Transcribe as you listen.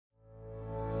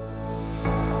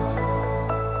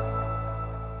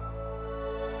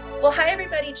Well, hi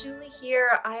everybody, Julie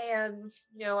here. I am,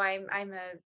 I'm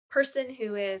a person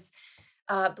who is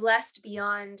blessed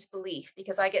beyond belief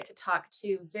because I get to talk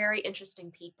to very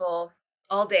interesting people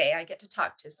all day. I get to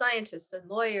talk to scientists and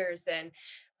lawyers and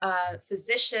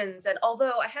physicians. And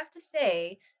although I have to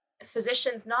say,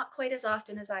 physicians not quite as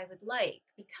often as I would like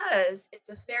because it's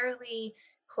a fairly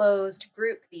closed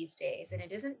group these days. And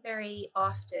it isn't very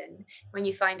often when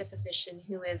you find a physician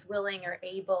who is willing or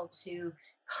able to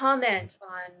comment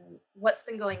on what's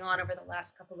been going on over the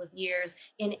last couple of years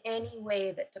in any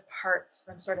way that departs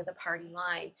from sort of the party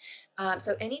line.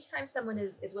 So anytime someone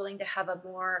is willing to have a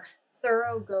more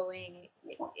thoroughgoing,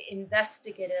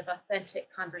 investigative,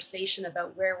 authentic conversation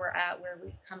about where we're at, where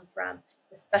we've come from,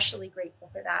 especially grateful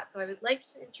for that. So I would like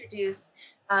to introduce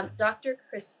Dr.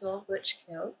 Crystal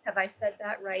Luchkiw. Have I said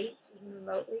that right, even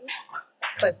remotely?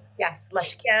 Close. Yes,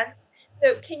 Luchkiw. Yes.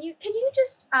 So can you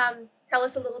just tell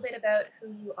us a little bit about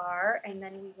who you are, and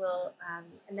then we will,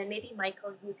 and then maybe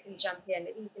Michael, you can jump in.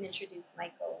 Maybe you can introduce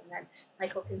Michael, and then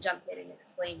Michael can jump in and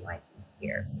explain why he's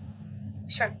here.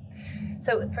 Sure.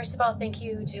 So first of all, thank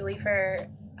you, Julie, for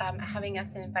having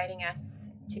us and inviting us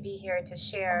to be here to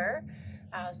share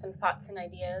some thoughts and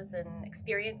ideas and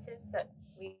experiences that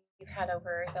we've had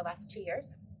over the last 2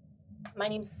 years. My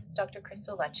name's Dr.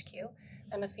 Crystal Luchkiw.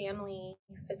 I'm a family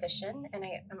physician, and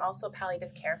I'm also a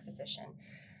palliative care physician.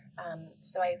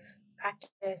 So I've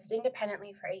practiced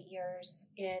independently for 8 years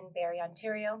in Barrie,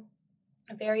 Ontario,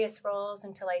 various roles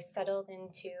until I settled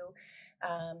into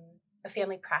a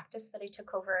family practice that I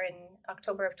took over in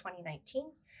October of 2019.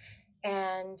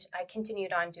 And I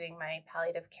continued on doing my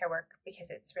palliative care work because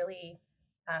it's really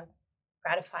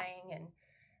gratifying and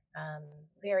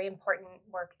very important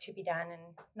work to be done, and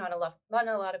not a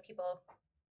lot of people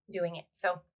doing it.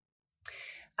 So,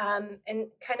 and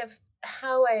kind of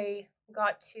how I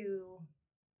got to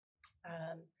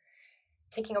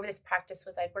taking over this practice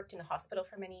was I'd worked in the hospital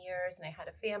for many years and I had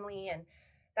a family, and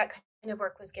that kind of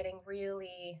work was getting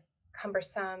really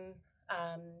cumbersome.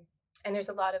 Um, and there's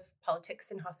a lot of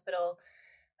politics in hospital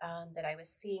that I was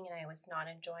seeing and I was not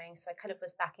enjoying. So I kind of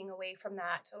was backing away from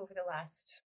that over the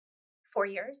last 4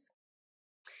 years.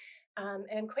 And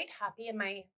I'm quite happy in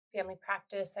my family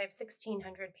practice. I have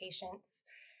 1,600 patients,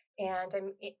 and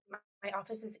my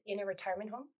office is in a retirement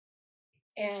home.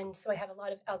 And so I have a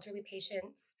lot of elderly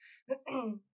patients.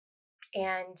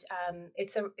 And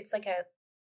it's like a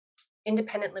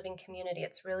independent living community.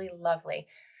 It's really lovely.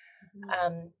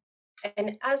 Um,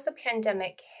 and as the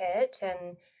pandemic hit,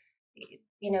 and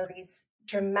these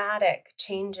dramatic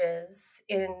changes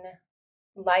in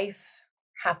life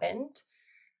happened,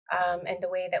 and the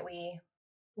way that we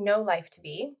know life to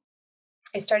be,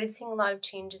 I started seeing a lot of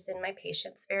changes in my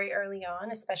patients very early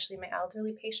on, especially my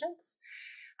elderly patients.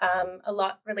 A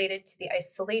lot related to the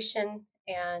isolation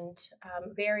and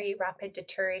very rapid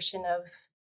deterioration of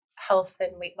health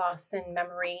and weight loss and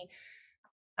memory.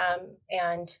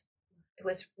 And it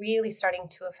was really starting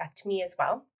to affect me as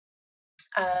well.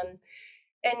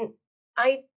 And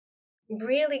I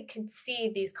really could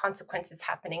see these consequences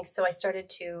happening. So I started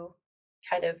to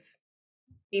kind of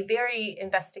be very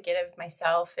investigative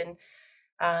myself, and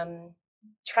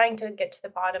trying to get to the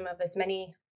bottom of as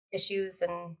many issues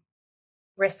and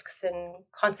risks and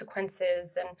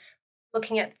consequences, and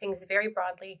looking at things very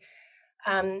broadly.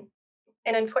 Um,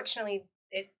 and unfortunately,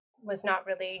 it was not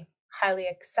really highly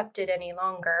accepted any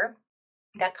longer,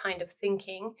 that kind of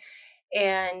thinking,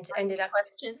 and ended up,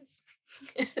 Questions?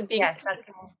 Being yes, that's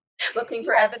looking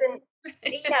for yes, evidence.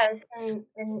 and yes,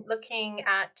 and looking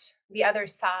at the other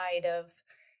side of,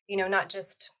 not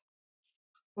just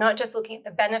looking at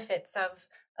the benefits of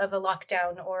a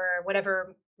lockdown or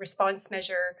whatever response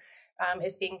measure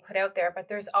is being put out there, but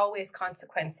there's always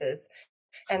consequences.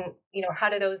 And how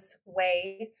do those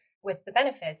weigh with the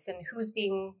benefits, and who's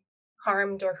being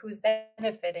harmed or who's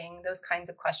benefiting, those kinds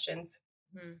of questions.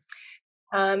 Mhm.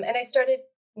 And I started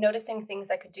noticing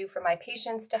things I could do for my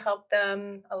patients to help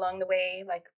them along the way,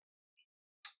 like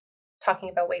talking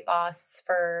about weight loss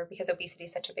for because obesity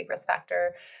is such a big risk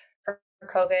factor for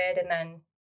COVID, and then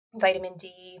vitamin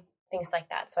D, things like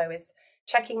that. So I was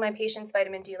checking my patients'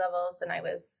 vitamin D levels, and I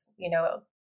was,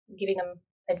 giving them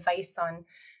advice on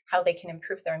how they can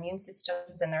improve their immune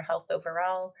systems and their health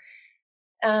overall.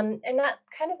 And that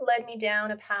kind of led me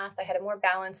down a path. I had a more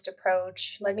balanced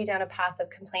approach, led me down a path of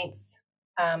complaints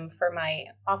for my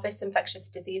office infectious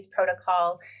disease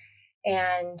protocol.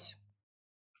 And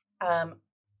um,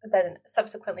 then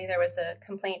subsequently, there was a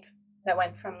complaint that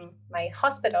went from my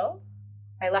hospital.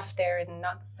 I left there in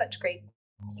not such great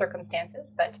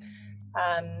circumstances, but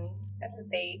um,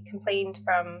 they complained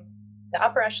from the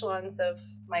upper echelons of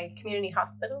my community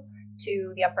hospital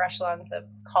to the upper echelons of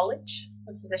college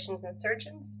of physicians and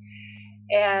surgeons.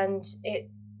 And it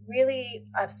really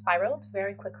spiraled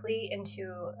very quickly into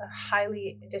a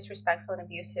highly disrespectful and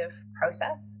abusive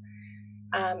process.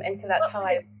 And so that's What how were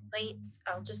the I. complaints?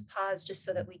 I'll just pause just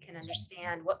so that we can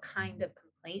understand what kind of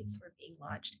complaints were being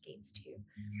lodged against you.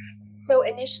 So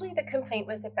initially, the complaint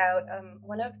was about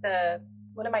one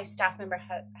of my staff member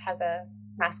has a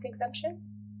mask exemption,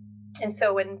 and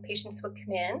so when patients would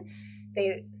come in,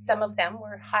 they some of them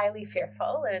were highly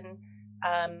fearful, and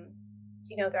um,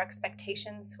 their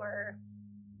expectations were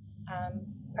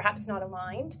perhaps not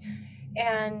aligned,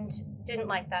 and didn't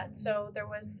like that. So there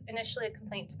was initially a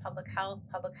complaint to public health.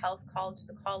 Public health called to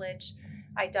the college.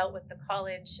 I dealt with the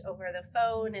college over the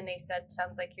phone, and they said,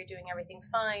 "Sounds like you're doing everything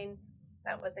fine."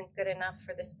 That wasn't good enough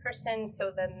for this person.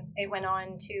 So then it went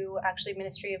on to actually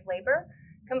Ministry of Labor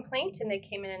complaint, and they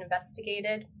came in and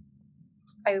investigated.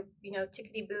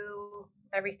 Tickety boo,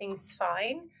 everything's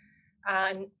fine.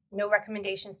 No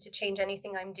recommendations to change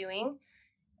anything I'm doing.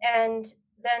 And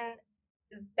then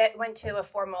that went to a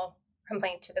formal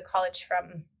complaint to the college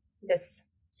from this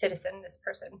citizen, this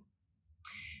person.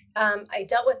 I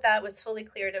dealt with that, was fully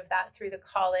cleared of that through the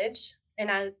college. And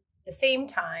at the same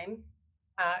time,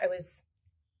 I was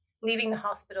leaving the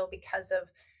hospital because of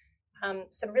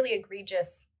some really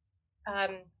egregious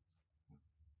um,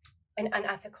 and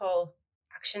unethical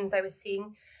actions I was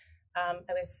seeing. I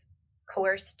was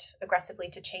coerced aggressively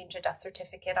to change a death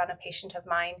certificate on a patient of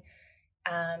mine.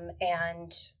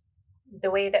 And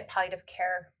the way that palliative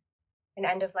care and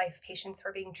end of life patients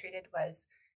were being treated was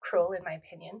cruel, in my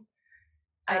opinion.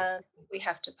 I Uh, think we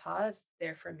have to pause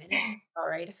there for a minute. All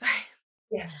right, if I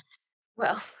yes,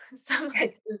 well,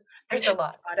 someone who's there's a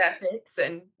lot. taught ethics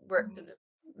and worked in Mhm. the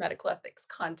medical ethics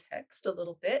context a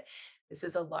little bit, this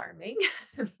is alarming.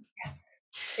 Yes,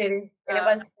 it is, and it Uh,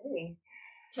 was for me.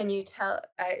 can you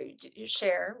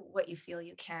share what you feel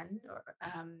you can, or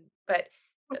but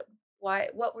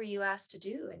what were you asked to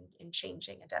do in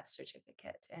changing a death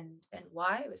certificate, and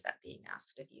why was that being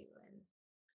asked of you? And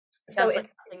So sounds like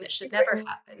it's something that should super never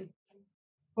happen.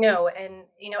 no, and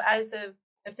as a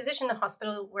physician in the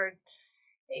hospital, where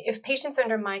if patients are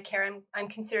under my care, I'm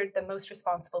considered the most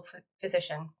responsible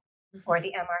physician, or Mhm.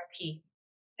 the MRP.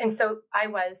 And so I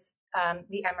was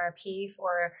the MRP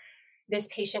for this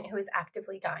patient who is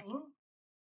actively dying.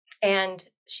 And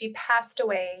she passed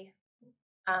away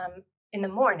in the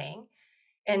morning.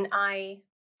 And I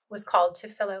was called to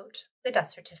fill out the death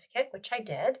certificate, which I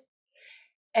did.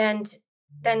 And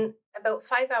then about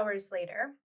 5 hours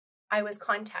later, I was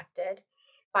contacted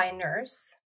by a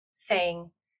nurse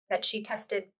saying that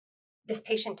this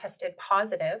patient tested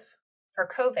positive for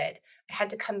COVID. I had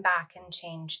to come back and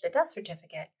change the death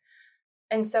certificate.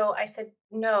 And so I said,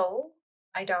 "No,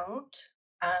 I don't."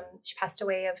 She passed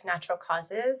away of natural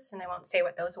causes, and I won't say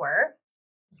what those were,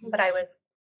 Mhm. but I was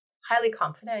highly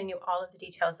confident. I knew all of the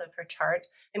details of her chart.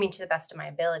 I mean, to the best of my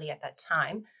ability at that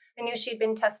time. I knew she'd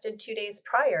been tested 2 days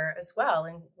prior as well,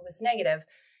 and it was negative.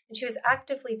 And she was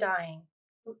actively dying.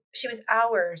 She was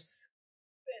hours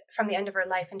from the end of her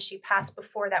life, and she passed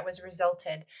before that was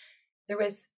resulted. There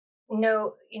was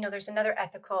no, there's another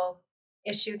ethical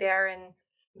issue there in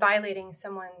violating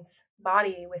someone's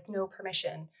body with no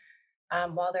permission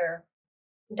while they're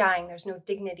dying. There's no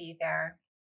dignity there.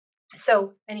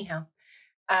 So anyhow,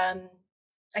 um,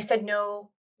 I said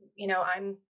no.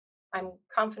 I'm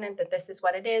confident that this is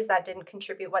what it is. That didn't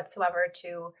contribute whatsoever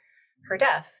to her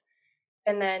death.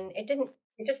 And then it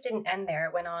just didn't end there.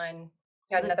 It went on.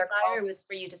 So Got the another desire call. was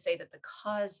for you to say that the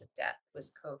cause of death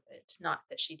was COVID, not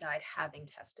that she died having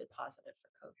tested positive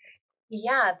for COVID.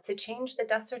 Yeah, to change the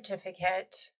death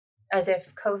certificate as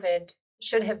if COVID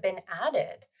should have been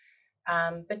added.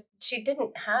 But she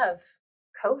didn't have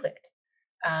COVID.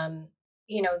 Um,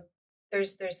 you know,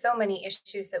 there's so many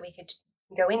issues that we could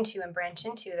go into and branch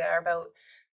into there about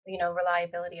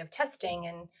reliability of testing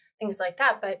and things like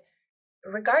that. But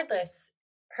regardless,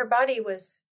 her body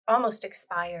was almost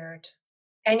expired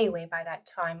anyway by that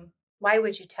time. Why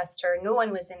would you test her? No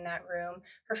one was in that room.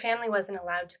 Her family wasn't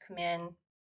allowed to come in.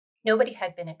 Nobody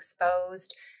had been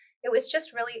exposed. It was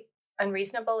just really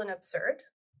unreasonable and absurd.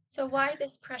 So why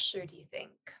this pressure, do you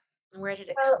think? And where did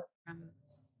it come Well, from?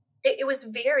 it was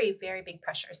very, very big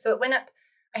pressure. So it went up.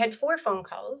 I had 4 phone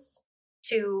calls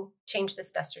to change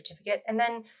this death certificate. And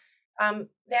then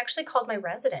they actually called my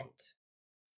resident.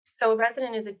 So a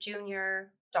resident is a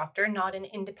junior doctor, not an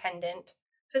independent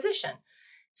physician.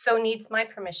 So needs my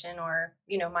permission or,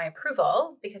 my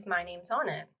approval because my name's on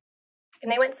it.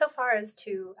 And they went so far as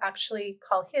to actually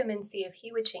call him and see if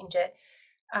he would change it.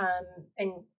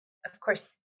 And of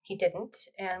course, he didn't.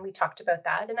 And we talked about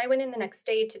that. And I went in the next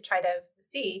day to try to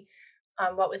see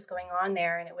what was going on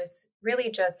there, and it was really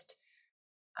just,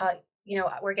 uh,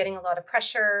 we're getting a lot of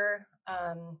pressure.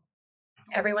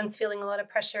 Everyone's feeling a lot of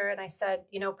pressure, and I said,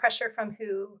 pressure from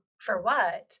who for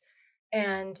what?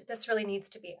 And this really needs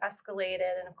to be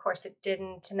escalated, and of course it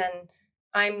didn't. And then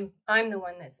I'm the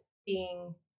one that's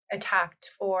being attacked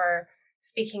for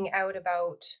speaking out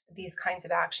about these kinds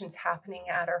of actions happening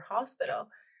at our hospital.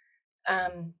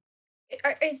 um,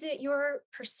 Is it your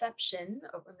perception?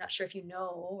 I'm not sure if you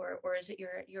know, or is it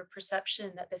your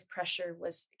perception that this pressure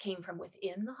came from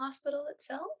within the hospital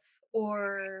itself,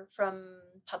 or from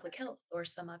public health, or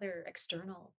some other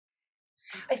external?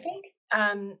 I Um, think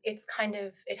it's kind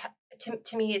of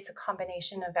to me it's a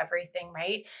combination of everything,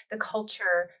 right? The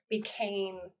culture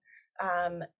became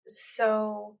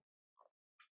so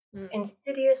mm,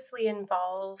 insidiously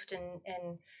involved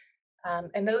and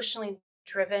emotionally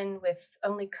driven, with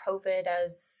only COVID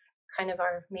as kind of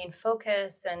our main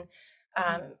focus. And,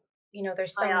 mhm.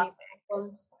 there's so many Myopic.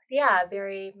 problems. Yeah,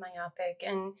 very myopic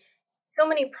and so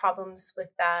many problems with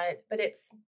that. But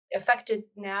it's affected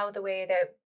now the way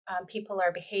that people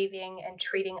are behaving and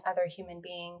treating other human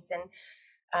beings.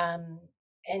 Um,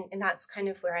 and that's kind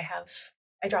of where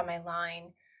I draw my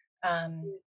line.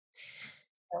 Um,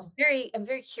 so, I'm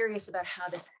very curious about how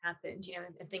this happened,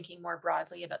 and thinking more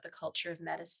broadly about the culture of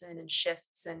medicine and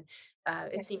shifts. And yeah,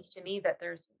 it seems to me that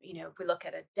there's, if we look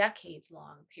at a decades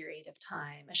long period of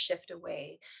time, a shift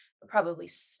away, probably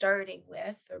starting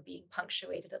with or being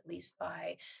punctuated at least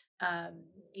by,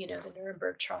 the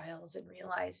Nuremberg trials, and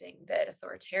realizing that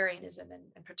authoritarianism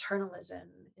and paternalism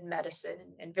in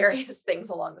medicine, and various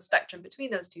things along the spectrum between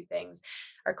those two things,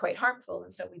 are quite harmful.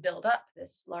 And so we build up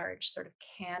this large sort of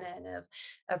canon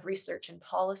of research and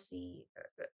policy,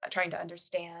 trying to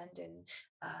understand and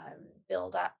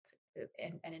build up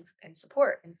and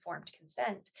support informed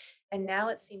consent. And now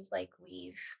yes. it seems like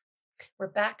we're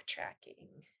backtracking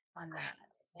on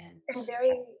that. And And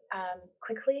very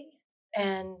quickly.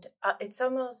 And it's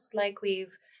almost like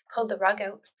we've pulled the rug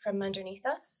out from underneath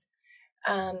us.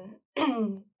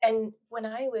 And when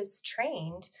I was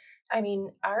trained, I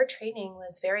mean, our training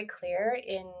was very clear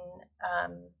in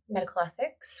medical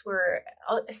ethics. We're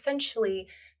essentially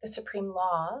the supreme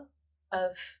law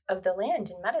of the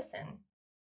land in medicine.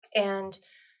 And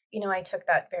I took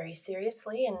that very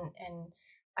seriously, and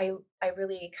I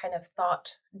really kind of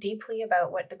thought deeply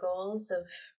about what the goals of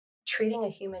treating a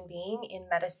human being in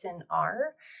medicine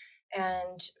are.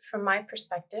 And from my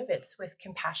perspective, it's with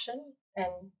compassion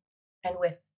and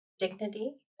with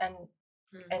dignity and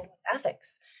mm, with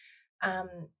ethics.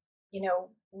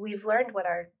 We've learned what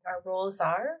our roles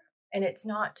are, and it's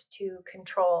not to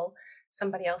control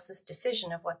somebody else's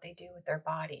decision of what they do with their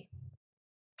body.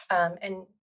 And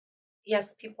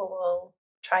yes, people will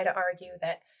try to argue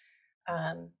that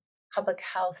um, public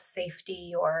health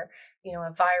safety, or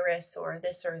a virus or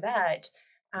this or that,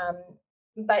 um,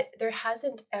 but there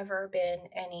hasn't ever been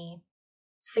any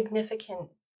significant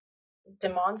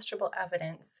demonstrable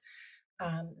evidence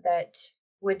that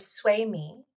would sway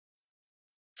me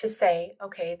to say,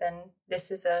 okay, then this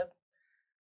is a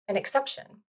an exception.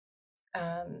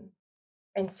 um,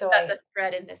 and so that I the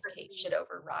threat in this case should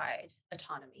override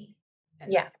autonomy.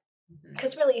 And Yeah, mhm,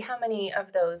 because really, how many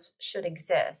of those should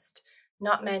exist?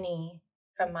 Not many,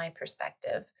 from my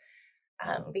perspective.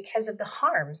 Because of the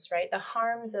harms, right? The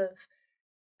harms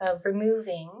of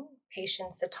removing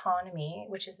patients' autonomy,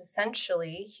 which is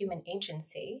essentially human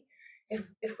agency.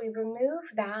 mhm. If we remove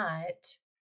that,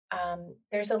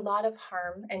 there's a lot of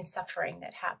harm and suffering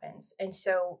that happens, and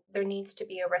so there needs to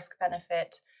be a risk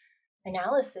benefit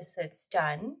analysis that's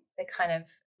done that kind of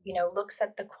looks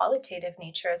at the qualitative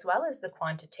nature as well as the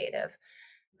quantitative.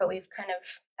 But we've kind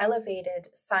of elevated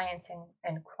science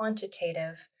and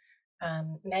quantitative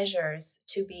measures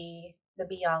to be the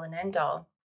be all and end all.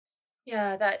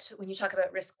 Yeah, that when you talk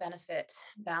about risk benefit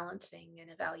balancing and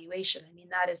evaluation, I mean,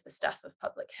 that is the stuff of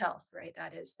public health, right?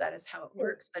 That is how it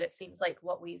works. But it seems like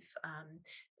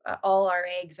all our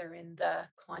eggs are in the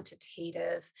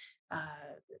quantitative,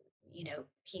 uh,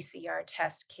 PCR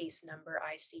test, case number,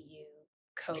 ICU,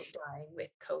 dying with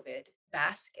COVID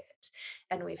basket.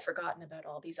 And we've forgotten about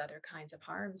all these other kinds of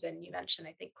harms. And you mentioned,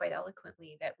 I think, quite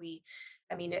eloquently that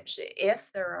I mean,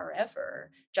 if there are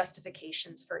ever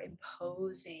justifications for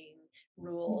imposing Mhm.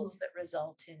 rules that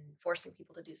result in forcing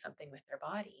people to do something with their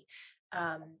body,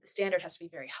 the standard has to be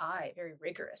very high, very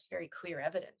rigorous, very clear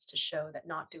evidence to show that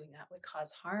not doing that would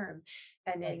cause harm.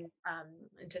 And Right.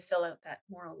 and to fill out that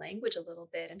moral language a little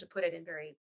bit and to put it in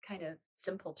very kind of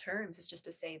simple terms is just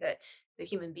to say that the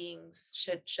human beings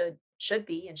should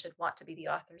be and should want to be the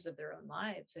authors of their own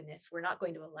lives. And if we're not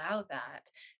going to allow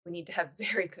that, we need to have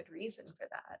very good reason for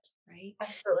that, right?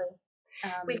 Absolutely.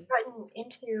 We've Um, gotten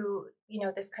into,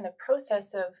 this kind of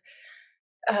process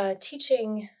of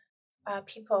teaching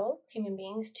people, human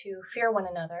beings, to fear one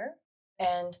another,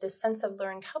 and this sense of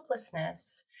learned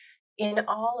helplessness in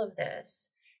all of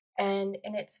this. And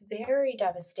it's very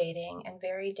devastating and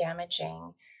very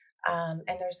damaging. And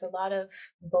there's a lot of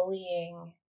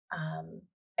bullying um,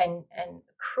 and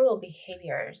cruel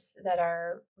behaviors that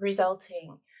are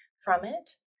resulting from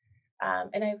it.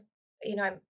 And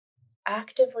I'm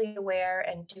actively aware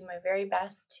and do my very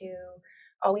best to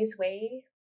always weigh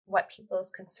what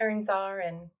people's concerns are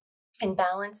and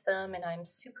balance them. And I'm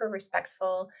super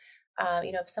respectful.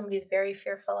 If somebody's very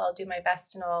fearful, I'll do my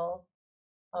best and I'll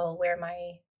wear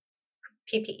my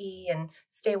PPE and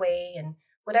stay away and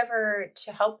whatever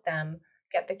to help them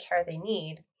get the care they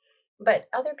need. But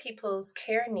other people's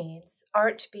care needs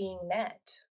aren't being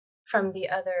met from the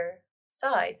other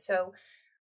side. So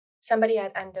somebody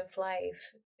at end of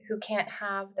life who can't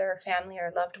have their family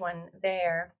or loved one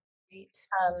there, right.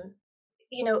 um,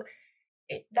 you know,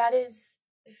 that is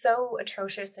so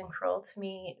atrocious and cruel to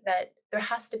me that there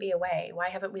has to be a way. Why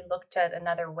haven't we looked at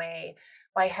another way?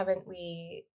 Why haven't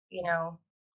we,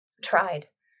 tried?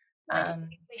 Why do you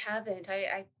think we haven't?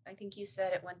 I think you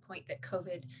said at one point that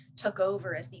COVID took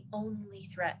over as the only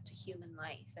threat to human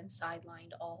life and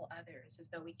sidelined all others, as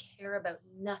though we care about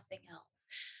nothing else.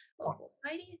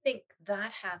 Why do you think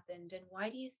that happened? And why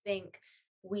do you think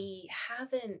we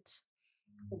haven't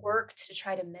worked to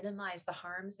try to minimize the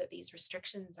harms that these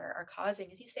restrictions are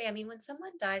causing? As you say, I mean, when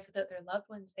someone dies without their loved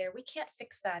ones there, we can't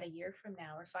fix that a year from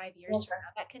now or 5 years from Never.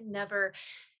 now. That can never,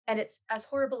 and it's as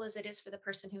horrible as it is for the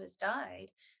person who has died,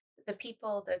 the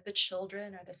people, the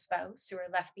children or the spouse who are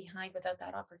left behind without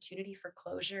that opportunity for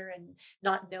closure and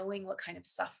not knowing what kind of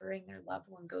suffering their loved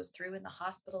one goes through in the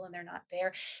hospital and they're not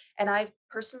there. And I've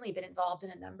personally been involved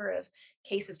in a number of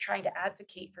cases trying to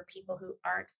advocate for people who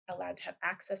aren't allowed to have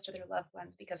access to their loved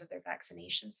ones because of their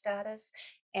vaccination status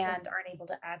and aren't able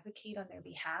to advocate on their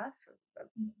behalf,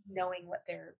 knowing what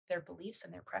their beliefs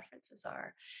and their preferences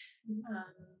are. Mhm.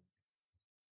 um,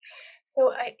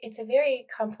 So it's a very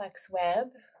complex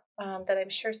web that I'm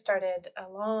sure started a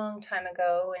long time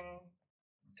ago, and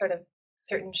sort of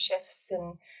certain shifts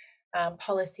and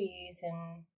policies.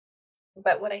 And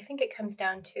but what I think it comes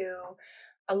down to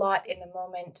a lot in the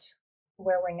moment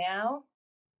where we're now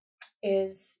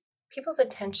is people's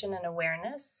attention and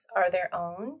awareness are their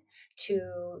own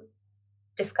to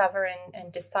discover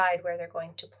and decide where they're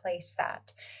going to place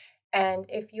that. And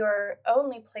if you're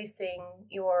only placing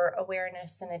your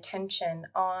awareness and attention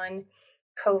on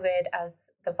COVID as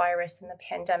the virus and the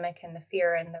pandemic and the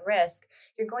fear and the risk,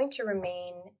 you're going to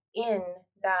remain in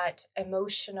that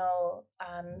emotional,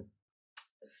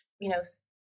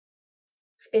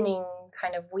 spinning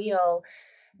kind of wheel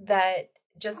that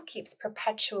just keeps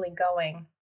perpetually going.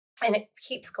 And it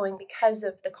keeps going because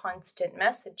of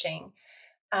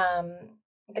um,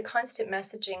 the constant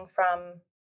messaging from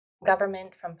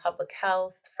government, from public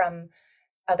health, from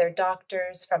other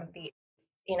doctors, from the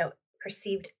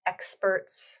perceived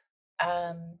experts,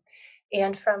 um,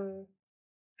 and from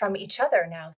each other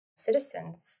now,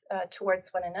 citizens towards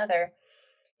one another.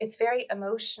 It's very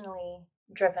emotionally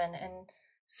driven, and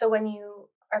so when you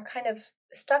are kind of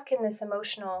stuck in this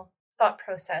emotional thought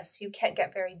process, you can't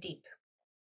get very deep,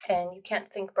 and you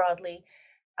can't think broadly,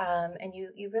 and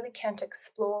you really can't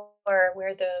explore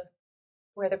where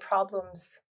the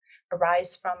problems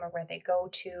arise from or where they go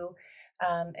to.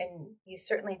 And you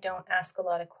certainly don't ask a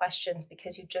lot of questions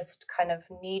because you just kind of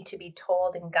need to be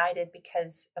told and guided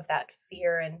because of that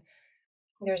fear. And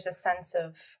there's a sense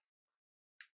of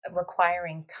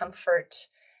requiring comfort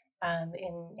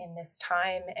in this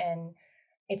time, and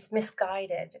it's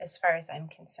misguided as far as I'm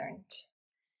concerned.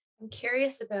 I'm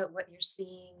curious about what you're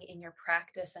seeing in your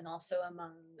practice and also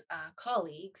among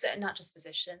colleagues, not just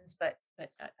physicians, but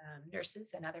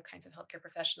nurses and other kinds of healthcare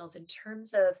professionals in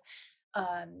terms of,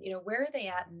 where are they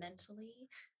at mentally?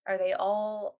 Are they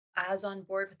all as on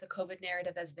board with the COVID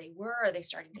narrative as they were? Are they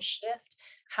starting to shift?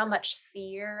 How much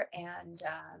fear and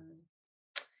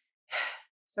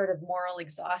sort of moral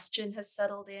exhaustion has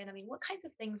settled in? I mean, what kinds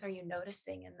of things are you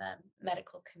noticing in the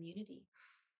medical community?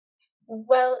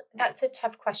 Well, that's a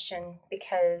tough question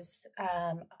because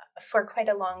for quite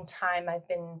a long time I've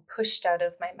been pushed out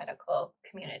of my medical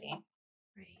community.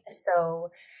 Right.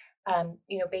 So,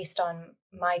 based on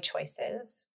my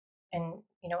choices, and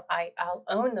I'll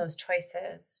own those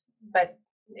choices, but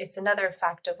it's another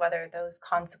fact of whether those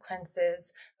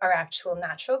consequences are actual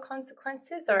natural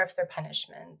consequences or if they're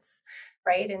punishments,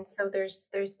 right? And so there's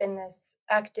been this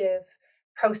active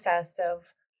process of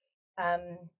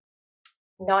um,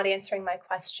 not answering my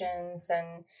questions,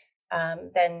 and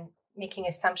then making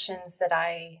assumptions that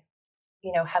I,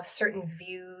 have certain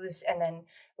views, and then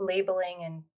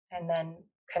labeling, and then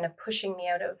kind of pushing me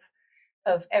out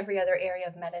of every other area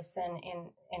of medicine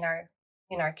in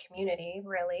our community,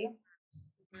 really.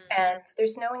 Mm. And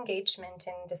there's no engagement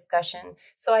and discussion.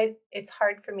 So it's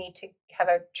hard for me to have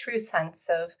a true sense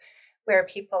of where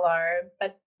people are.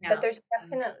 But Yeah. there's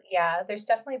definitely, yeah, there's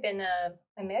definitely been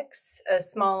a mix, a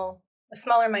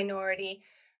smaller minority.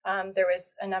 There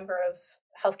was a number of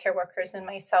healthcare workers and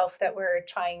myself that were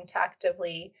trying to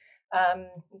actively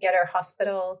get our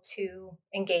hospital to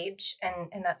engage,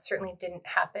 and that certainly didn't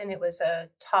happen. It was a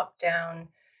top down,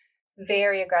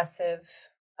 very aggressive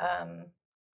um,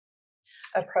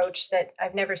 approach that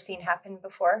I've never seen happen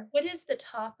before. What is the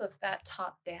top of that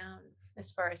top down,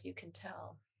 as far as you can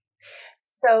tell?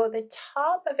 So the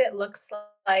top of it looks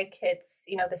like it's,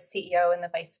 the CEO and the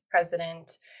vice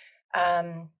president,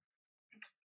 um,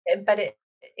 but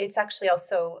it's actually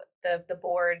also uh, the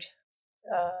board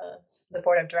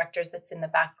of directors that's in the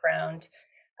background.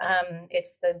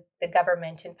 It's the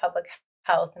government and public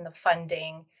health and the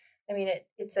funding. I mean,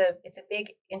 it's a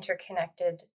big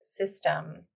interconnected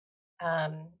system,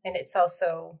 and it's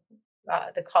also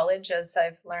the college, as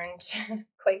I've learned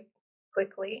quite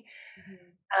quickly.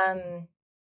 Mhm. Um,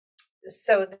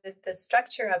 so the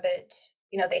structure of it,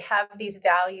 they have these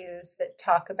values that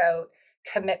talk about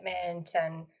commitment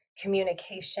and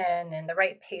communication and the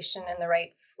right patient and the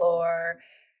right floor,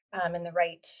 and the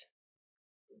right,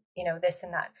 this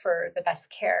and that for the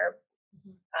best care.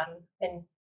 Mhm. And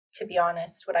to be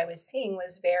honest, what I was seeing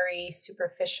was very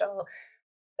superficial.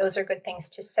 Those are good things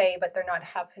to say, but they're not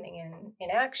happening in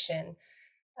action.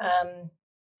 Um,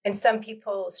 and some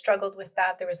people struggled with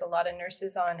that. There was a lot of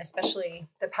nurses on, especially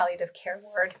the palliative care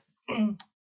ward,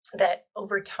 that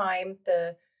over time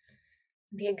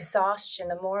the exhaustion,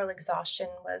 the moral exhaustion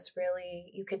was really,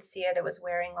 you could see it. It was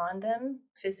wearing on them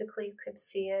physically. You could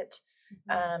see it.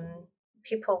 Mhm. Um,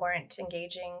 People weren't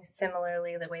engaging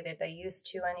similarly the way that they used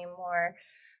to anymore.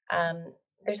 Um,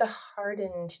 there's a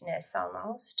hardenedness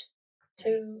almost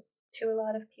Right. to a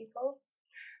lot of people.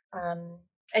 Um,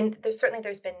 and there's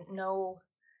been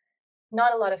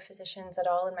not a lot of physicians at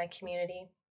all in my community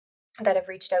that have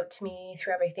reached out to me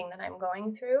through everything that I'm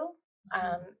going through.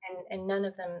 Mhm. And none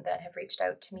of them that have reached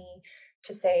out to me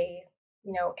to say,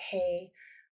 hey,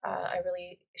 I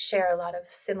really share a lot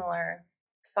of similar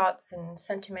thoughts and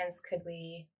sentiments. Could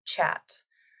we chat?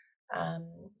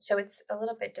 So it's a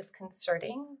little bit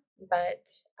disconcerting,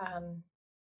 but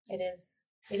it is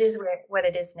what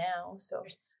it is now. So.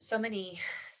 There's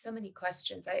so many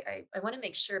questions. I want to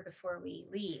make sure before we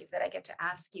leave that I get to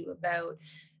ask you about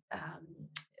um,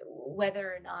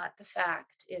 whether or not the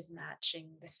fact is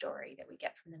matching the story that we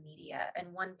get from the media.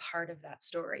 And one part of that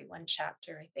story, one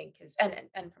chapter, I think, is,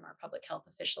 and from our public health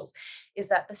officials, is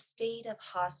that the state of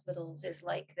hospitals is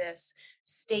like this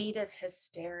state of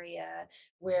hysteria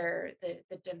where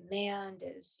the demand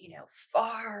is,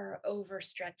 far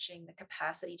overstretching the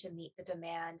capacity to meet the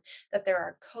demand, that there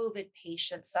are COVID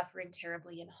patients suffering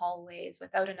terribly in hallways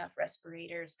without enough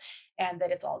respirators, and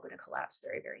that it's all going to collapse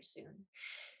very, very soon.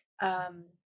 Um,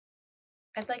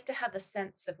 I'd like to have a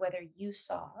sense of whether you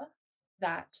saw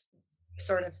that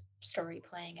sort of story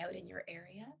playing out in your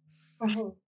area.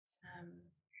 Mhm.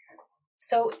 Um,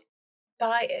 So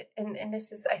by it, and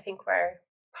this is, I think, where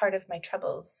part of my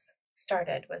troubles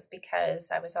started, was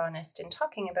because I was honest in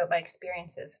talking about my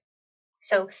experiences.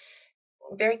 So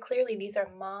very clearly, these are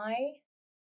my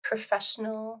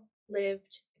professional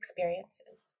lived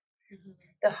experiences. mhm,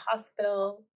 The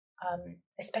hospital,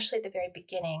 especially at the very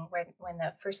beginning, when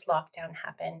the first lockdown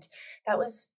happened, that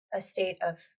was a state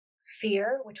of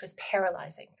fear, which was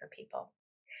paralyzing for people,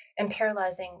 and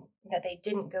paralyzing that they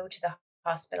didn't go to the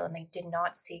hospital and they did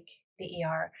not seek the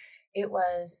ER. It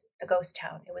was a ghost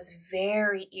town. It was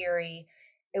very eerie.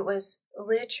 It was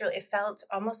literally, it felt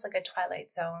almost like a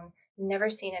Twilight Zone. Never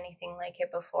seen anything like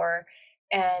it before.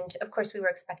 And of course, we were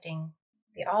expecting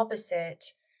the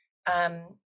opposite.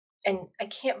 Um, and I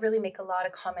can't really make a lot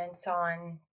of comments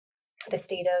on the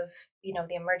state of,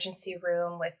 the emergency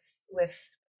room with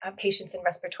patients in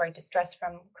respiratory distress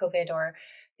from COVID, or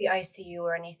the ICU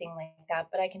or anything like that.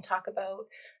 But I can talk about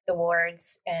the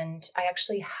wards, and I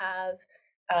actually have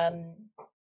um,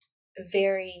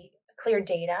 very clear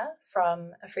data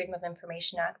from a Freedom of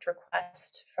Information Act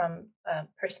request from a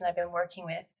person I've been working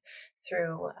with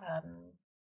through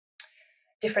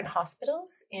different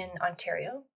hospitals in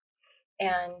Ontario,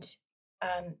 and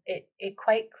it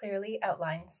quite clearly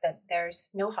outlines that there's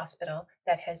no hospital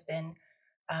that has been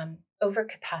over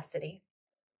capacity.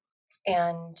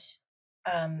 And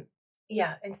um,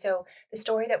 yeah, and so the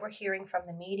story that we're hearing from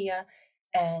the media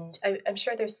And I'm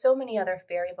sure there's so many other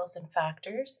variables and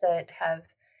factors that have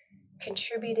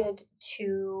contributed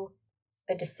to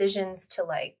the decisions to,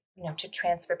 like, to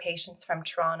transfer patients from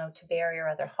Toronto to Barrie or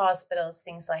other hospitals,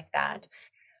 things like that.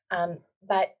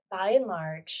 But by and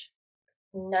large,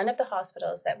 none of the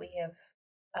hospitals that we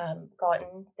have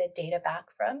gotten the data back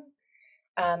from,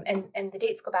 and the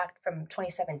dates go back from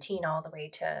 2017 all the way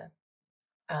to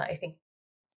I think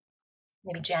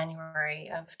maybe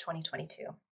January of 2022,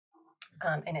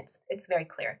 and it's very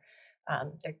clear.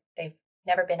 They've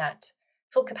never been at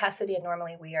full capacity, and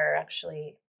normally we are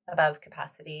actually above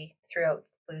capacity throughout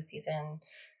flu season.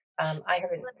 I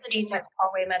haven't That's seen interesting. much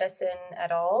hallway medicine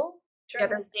at all Yeah,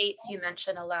 during those this. dates you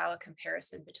mentioned allow a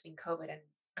comparison between COVID and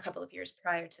a couple of years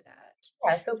prior to that.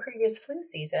 Yeah, so previous flu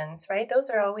seasons, right? Those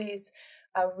are always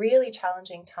a really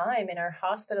challenging time in our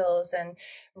hospitals, and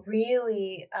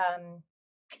really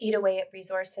eat away at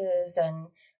resources, and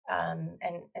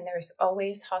there's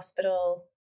always hospital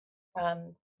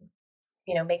um,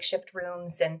 makeshift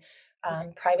rooms, and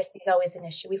privacy is always an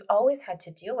issue. We've always had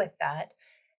to deal with that,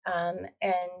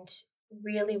 and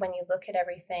really, when you look at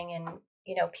everything,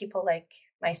 and people like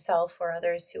myself or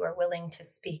others who are willing to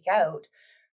speak out,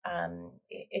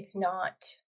 it's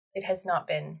not. It has not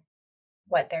been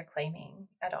what they're claiming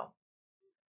at all.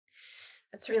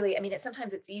 That's really, I mean,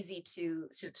 sometimes it's easy to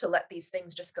let these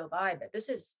things just go by, but this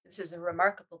is a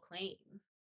remarkable claim It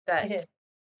that, is.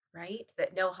 right,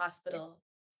 that no hospital,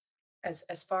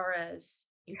 as far as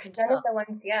you can None of tell, the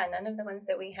ones, yeah, none of the ones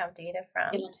that we have data in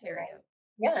from. Ontario.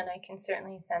 Yeah, and I can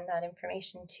certainly send that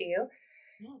information to you.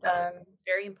 No, that was Um, it's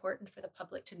very important for the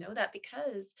public to know that,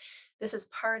 because this is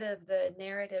part of the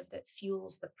narrative that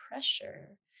fuels the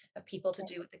pressure of people to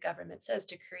do what the government says,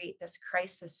 to create this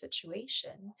crisis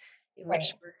situation in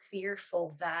which right, we're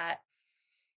fearful that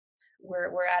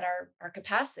we're at our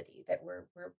capacity, that we're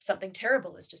something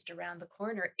terrible is just around the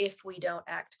corner if we don't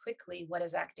act quickly. What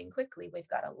is acting quickly? We've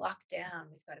got to lock down,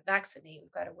 we've got to vaccinate,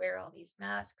 we've got to wear all these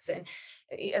masks, and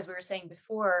as we were saying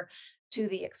before, to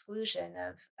the exclusion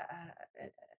of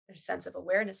a sense of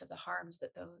awareness of the harms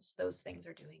that those things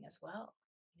are doing as well,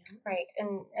 you know? right,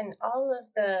 and all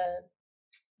of the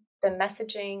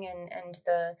messaging and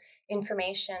the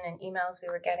information and emails we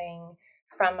were getting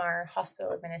from our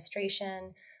hospital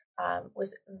administration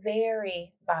was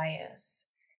very biased.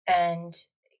 And,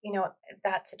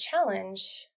 that's a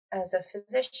challenge as a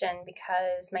physician,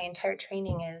 because my entire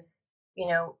training is,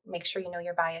 make sure you know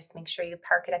your bias, make sure you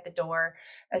park it at the door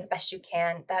as best you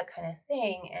can, that kind of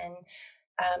thing. And,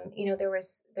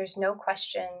 there's no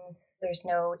questions, there's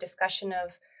no discussion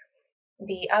of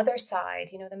the other side,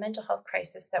 the mental health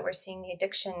crisis that we're seeing, the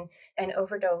addiction and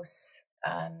overdose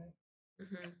Hmm.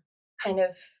 kind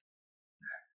of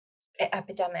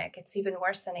epidemic. It's even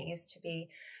worse than it used to be.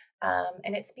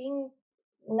 And it's being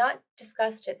not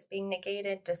discussed, it's being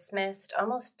negated, dismissed,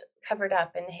 almost covered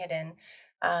up and hidden.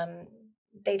 Um,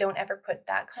 they don't ever put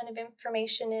that kind of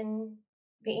information in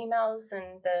the emails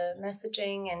and the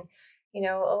messaging, and,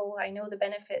 oh, I know the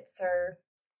benefits are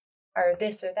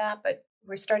this or that, but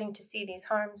we're starting to see these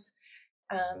harms.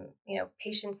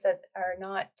 Patients that are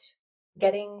not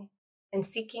getting and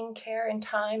seeking care in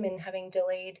time, and having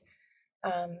delayed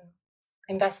um,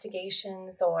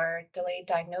 investigations or delayed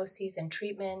diagnoses and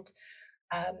treatment.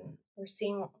 We're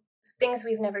seeing things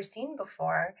we've never seen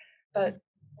before, but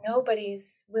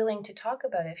nobody's willing to talk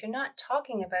about it. If you're not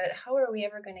talking about it, how are we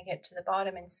ever going to get to the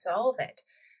bottom and solve it?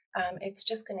 It's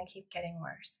just going to keep getting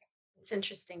worse. It's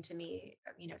interesting to me,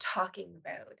 talking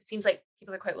about it seems like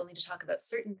people are quite willing to talk about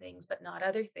certain things, but not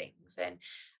other things. And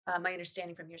my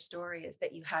understanding from your story is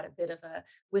that you had a bit of a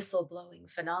whistleblowing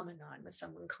phenomenon with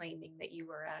someone claiming that you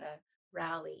were at a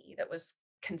rally that was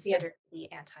Yeah. considered to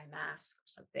be anti-mask or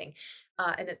something,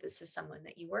 and that this is someone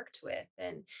that you worked with.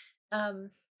 And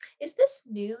um, is this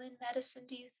new in medicine,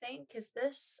 do you think? Is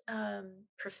this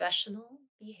professional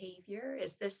behavior?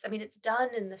 Is this, I mean, it's done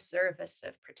in the service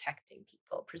of protecting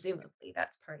people. Presumably,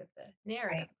 that's part of the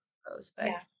narrative, Right. I suppose. But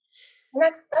Yeah. And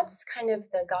that's um, that's kind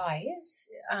of the guise,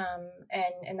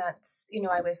 and that's,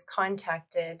 I was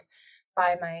contacted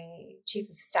by my chief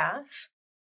of staff,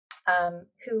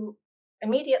 who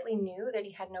immediately knew that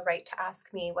he had no right to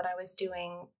ask me what I was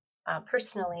doing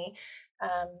personally.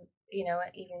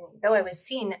 Even though I was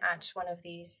seen at one of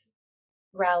these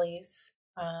rallies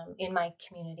in my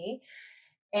community,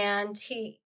 and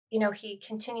he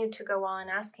continued to go on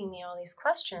asking me all these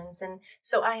questions. And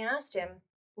so I asked him,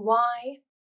 why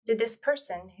did this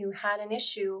person who had an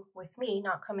issue with me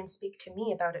not come and speak to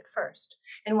me about it first?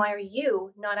 And why are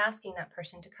you not asking that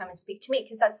person to come and speak to me?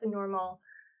 Because that's the normal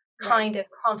right. kind of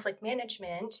conflict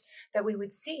management that we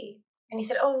would see. And he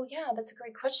said, "Oh, yeah, that's a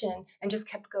great question," and just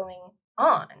kept going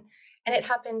on. And it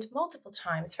happened multiple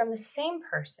times from the same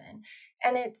person.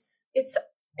 And it's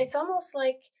almost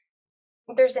like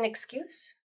there's an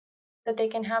excuse that they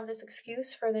can have this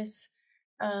excuse for this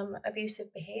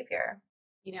abusive behavior.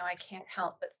 I can't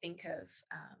help but think of,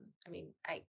 I mean,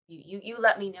 you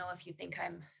let me know if you think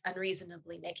I'm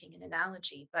unreasonably making an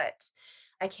analogy, but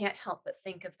I can't help but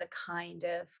think of the kind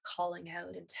of calling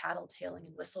out and tattletaling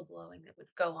and whistleblowing that would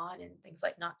go on in things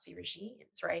like Nazi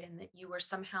regimes, right? And that you were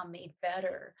somehow made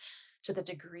better to the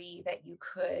degree that you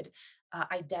could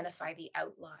identify the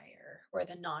outlier or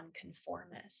the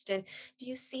nonconformist. And do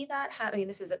you see that? I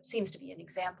mean, seems to be an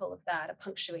example of that, a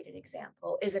punctuated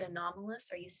example. Is it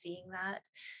anomalous? Are you seeing that?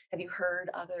 Have you heard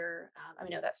other? I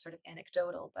know that's sort of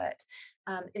anecdotal, but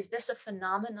is this a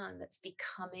phenomenon that's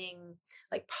becoming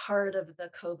like part of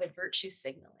the COVID virtue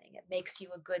signaling? It makes you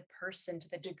a good person to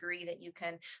the degree that you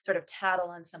can sort of tattle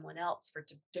on someone else for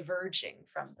diverging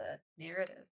from the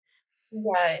narrative.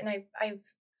 Yeah, and I've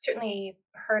certainly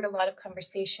heard a lot of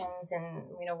conversations and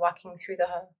walking through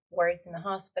the wards in the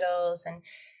hospitals, and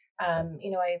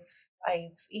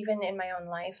I've even in my own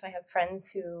life I have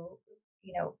friends who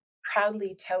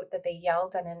proudly tout that they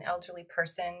yelled at an elderly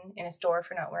person in a store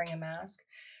for not wearing a mask,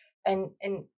 and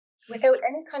without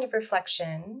any kind of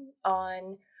reflection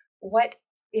on what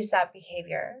is that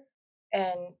behavior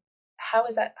and how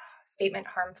is that statement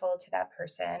harmful to that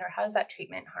person, or how is that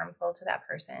treatment harmful to that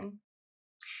person.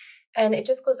 And it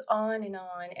just goes on,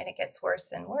 and it gets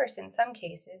worse and worse. In some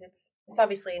cases it's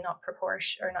obviously not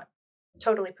proportion or not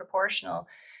totally proportional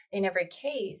in every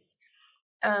case,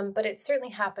 but it's certainly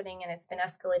happening, and it's been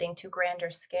escalating to grander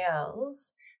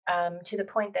scales, to the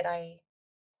point that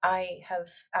I have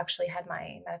actually had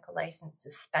my medical license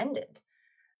suspended.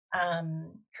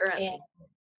 And Currently,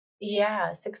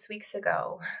 yeah, 6 weeks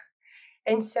ago.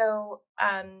 And so,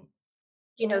 and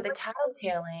the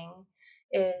tattletaling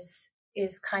is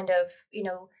kind of,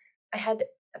 I had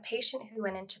a patient who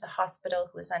went into the hospital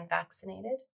who was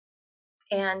unvaccinated,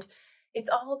 and it's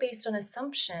all based on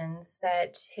assumptions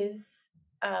that his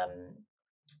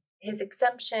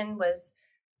exemption was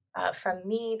from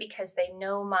me because they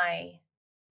know my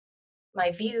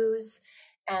views,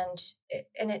 and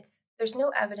it's there's no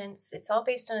evidence. It's all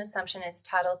based on assumption. It's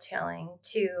tattletaling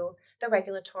to the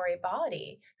regulatory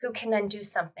body, who can then do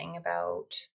something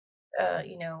about a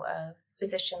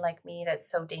physician like me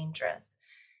that's so dangerous.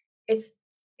 It's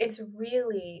it's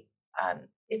really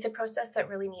it's a process that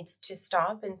really needs to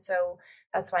stop, and so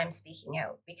that's why I'm speaking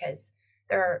out, because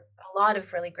there are a lot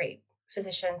of really great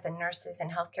physicians and nurses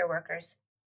and healthcare workers,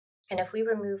 and if we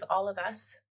remove all of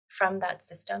us from that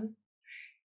system,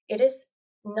 it is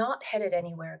not headed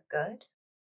anywhere good,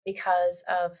 because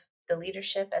of the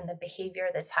leadership and the behavior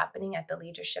that's happening at the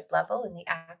leadership level and the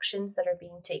actions that are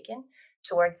being taken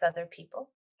towards other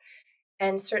people.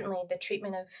 And certainly the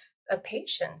treatment of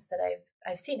patients that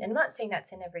I've seen. And I'm not saying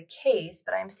that's in every case,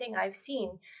 but I'm saying I've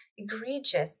seen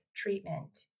egregious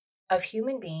treatment of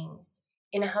human beings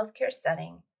in a healthcare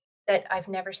setting that I've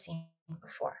never seen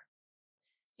before.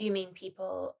 do you mean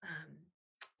people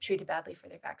treated badly for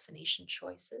their vaccination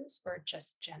choices or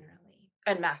just generally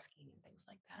unmasking and things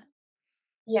like that?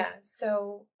 Yeah,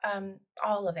 so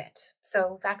all of it.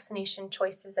 So vaccination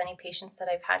choices, any patients that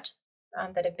I've had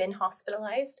that have been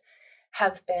hospitalized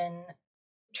have been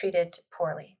treated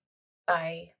poorly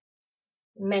by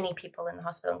many people in the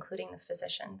hospital, including the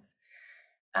physicians.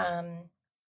 Um,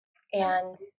 And and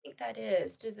what do you think that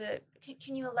is?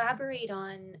 Can you elaborate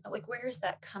on like where is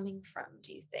that coming from,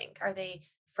 do you think? Are they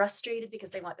frustrated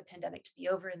because they want the pandemic to be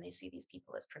over and they see these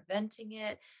people as preventing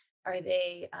it? Are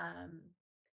they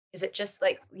is it just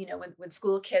like, when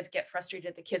school kids get frustrated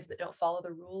at the kids that don't follow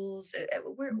the rules?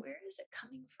 Where is it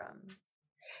coming from?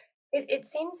 it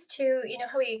seems to,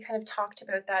 how we kind of talked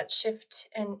about that shift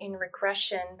in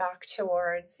regression back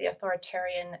towards the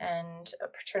authoritarian and a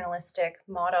paternalistic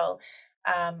model.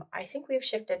 I think we've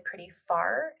shifted pretty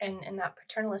far, and in that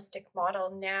paternalistic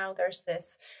model now there's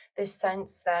this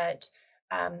sense that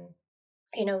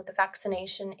the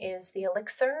vaccination is the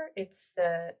elixir. It's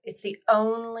the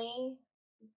only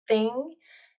thing,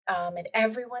 and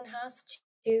everyone has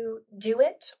to do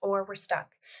it or we're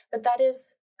stuck. But that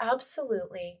is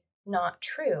absolutely not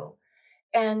true.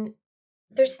 And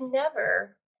there's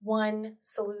never one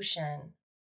solution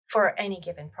for any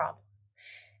given problem.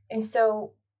 And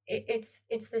so it's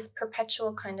this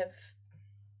perpetual kind of,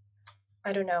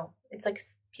 I don't know, it's like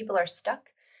people are stuck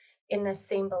in this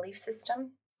same belief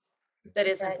system That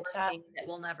isn't that working, that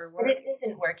will never but work. it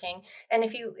isn't working. And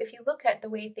if you look at the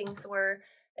way things were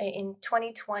in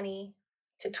 2020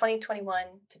 to 2021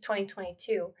 to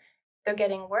 2022, they're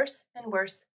getting worse and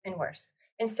worse and worse.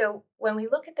 And so when we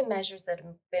look at the measures that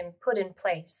have been put in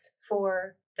place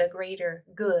for the greater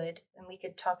good, and we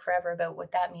could talk forever about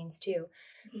what that means too,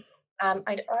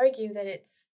 I'd argue that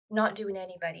it's not doing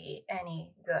anybody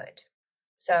any good.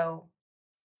 So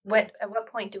at what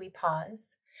point do we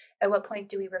pause? At what point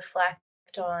do we reflect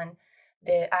on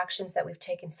the actions that we've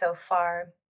taken so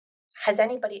far? Has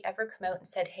anybody ever come out and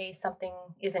said, "Hey, something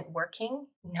isn't working"?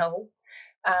 No.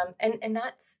 And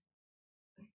that's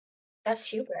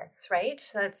hubris,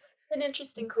 right? That's An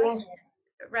interesting saying question,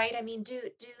 right? I mean, do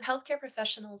healthcare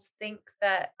professionals think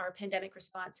that our pandemic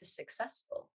response is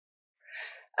successful?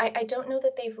 I don't know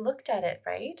that they've looked at it,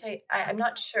 right? I'm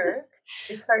not sure.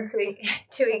 It's hard to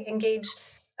to engage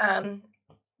um,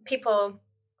 people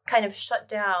kind of shut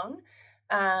down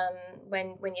um,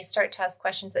 when you start to ask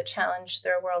questions that challenge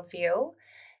their worldview,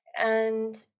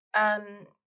 and um,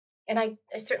 I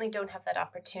certainly don't have that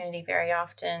opportunity very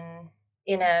often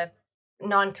in a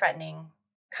non-threatening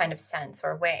kind of sense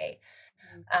or way.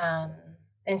 Mm. Um,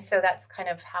 and so that's kind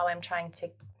of how I'm trying to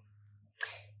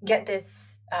get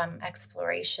this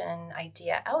exploration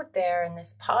idea out there and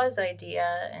this pause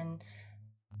idea. And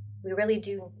we really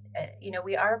do,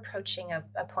 we are approaching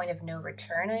a point of no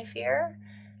return, I fear.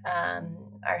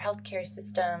 Our healthcare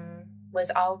system was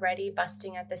already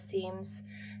busting at the seams.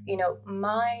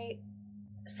 My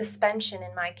suspension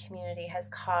in my community has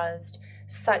caused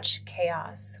such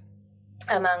chaos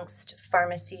amongst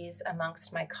pharmacies,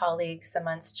 amongst my colleagues,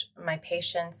 amongst my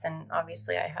patients, and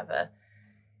obviously I have a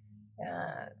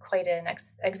quite an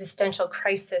existential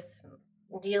crisis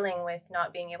dealing with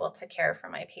not being able to care for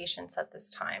my patients at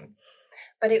this time.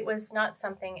 But it was not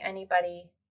something anybody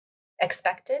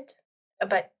expected,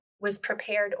 but was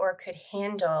prepared or could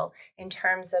handle in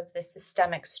terms of the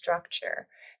systemic structure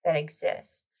that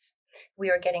exists. We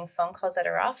were getting phone calls at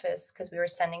our office because we were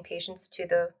sending patients to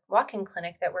the walk-in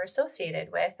clinic that we're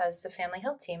associated with as a family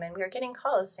health team. And we were getting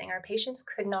calls saying our patients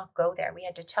could not go there. We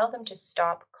had to tell them to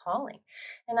stop calling.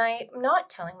 And I'm not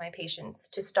telling my patients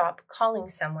to stop calling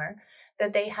somewhere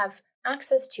that they have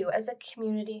access to as a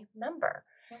community member.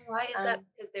 And why is that? Um,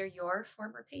 Because they're your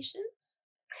former patients?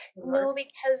 Or No,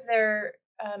 because they're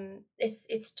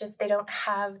it's just they don't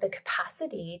have the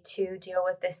capacity to deal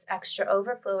with this extra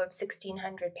overflow of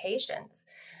 1,600 patients.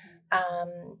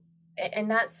 Mhm. And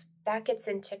that gets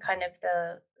into kind of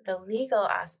the legal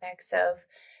aspects of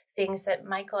things that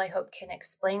Michael, I hope, can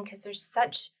explain, because there's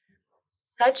such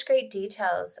great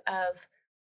details of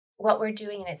what we're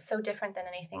doing, and it's so different than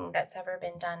anything that's ever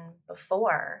been done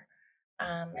before.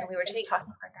 And we were I just think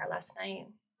talking about that last night.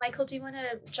 Michael, do you want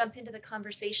to jump into the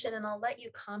conversation, and I'll let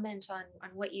you comment on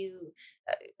what you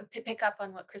pick up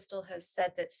on what Crystal has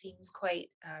said that seems quite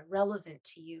relevant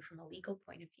to you from a legal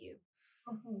point of view.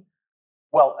 Mhm.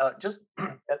 Well, just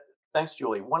thanks,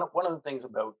 Julie. One of the things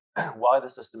about why the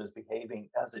system is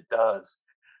behaving as it does,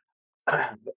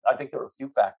 I think there are a few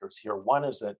factors here. One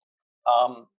is that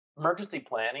emergency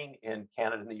planning in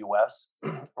Canada and the US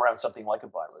around something like a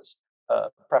virus,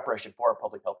 preparation for a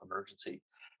public health emergency,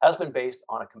 has been based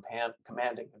on a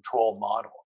command and control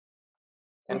model.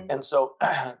 Mm. And so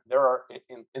there are,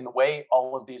 in the way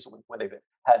all of these, when they've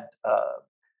had,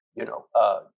 you know,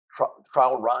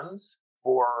 trial runs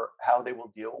for how they will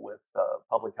deal with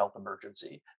public health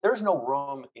emergency, there's no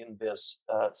room in this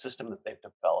system that they've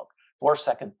developed for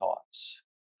second thoughts.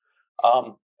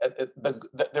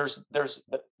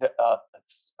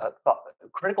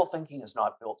 Critical thinking is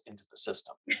not built into the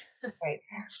system, Right.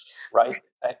 right?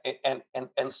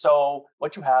 And so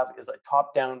what you have is a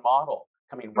top-down model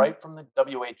coming Mhm. right from the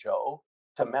WHO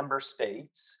to member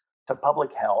states to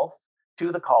public health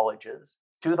to the colleges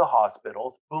to the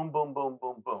hospitals. Boom, boom, boom,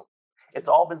 boom, boom. It's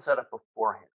all been set up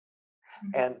beforehand.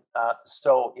 Mhm. And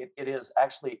so it is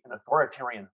actually an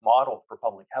authoritarian model for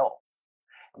public health.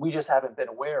 We just haven't been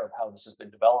aware of how this has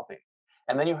been developing.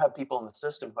 And then you have people in the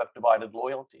system who have divided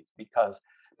loyalties because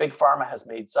big pharma has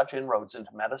made such inroads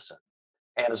into medicine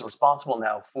and is responsible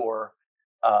now for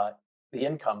uh, the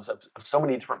incomes of so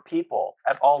many different people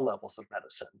at all levels of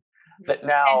medicine Mhm. that And in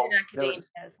now academia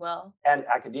as well. and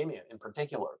academia in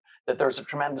particular, that there's a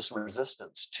tremendous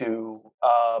resistance to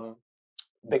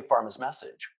big pharma's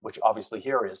message, which obviously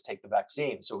here is take the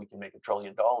vaccine so we can make $1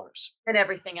 trillion. And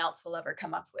everything else we'll ever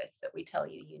come up with that we tell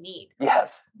you you need.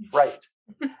 Yes, right.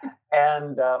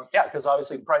 And yeah, because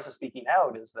obviously the price of speaking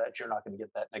out is that you're not going to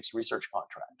get that next research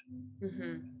contract.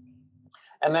 Hmm.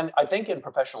 And then I think in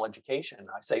professional education,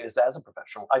 I say this as a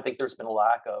professional, I think there's been a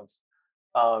lack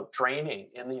of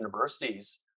training in the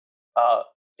universities uh,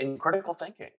 in critical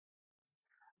thinking.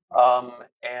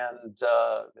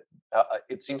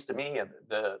 It seems to me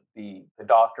the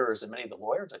doctors and many of the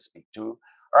lawyers I speak to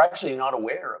are actually not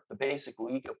aware of the basic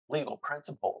legal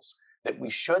principles that we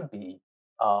should be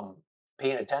um,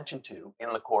 paying attention to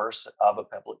in the course of a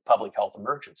public health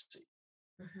emergency.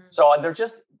 Mhm. So there's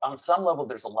just, on some level,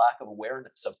 there's a lack of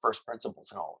awareness of first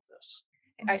principles in all of this.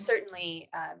 I Mhm. certainly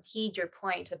heed your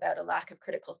point about a lack of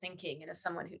critical thinking, and as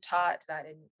someone who taught that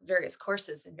in various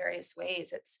courses in various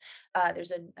ways, it's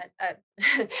there's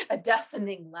a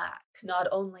deafening lack, not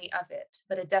only of it,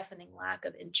 but a deafening lack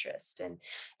of interest. And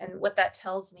what that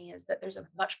tells me is that there's a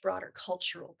much broader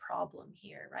cultural problem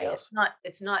here, right? Yes.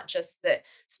 It's not just that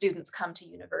students come to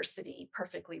university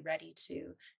perfectly ready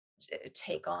to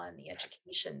take on the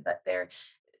education, but they're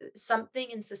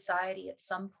something in society at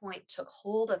some point took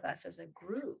hold of us as a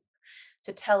group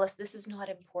to tell us this is not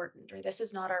important or this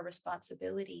is not our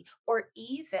responsibility or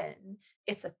even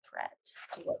it's a threat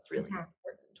to what's really Mhm.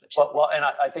 important, which is Well, and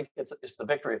I think it's the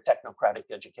victory of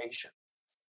technocratic education.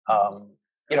 Um,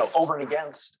 over and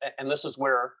against, and this is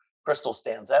where Crystal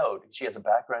stands out. She has a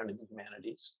background in the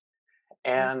humanities, Mm,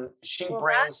 and she well,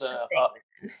 brings that's the thing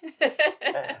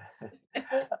then.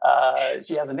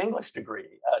 she has an English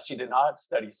degree. She did not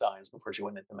study science before she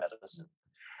went into medicine.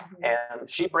 Mhm.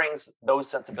 And she brings those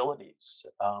sensibilities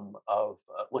of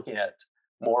looking at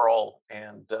moral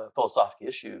and philosophical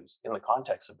issues in the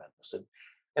context of medicine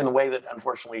in the way that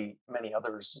unfortunately many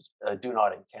others do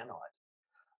not and cannot.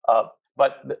 Uh,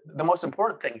 but the most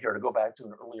important thing here, to go back to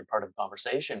an earlier part of the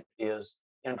conversation, is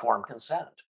informed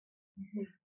consent. Mhm.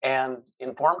 And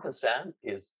informed consent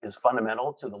is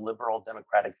fundamental to the liberal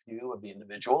democratic view of the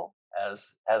individual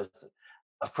as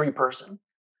a free person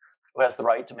who has the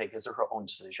right to make his or her own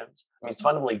decisions. I mean, it's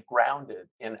fundamentally grounded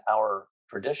in our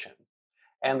tradition.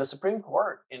 And the Supreme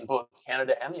Court in both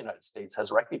Canada and the United States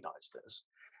has recognized this.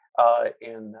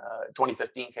 In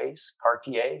 2015 case,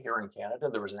 Cartier here in Canada,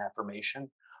 there was an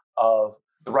affirmation of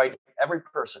the right of every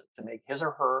person to make his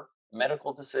or her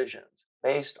medical decisions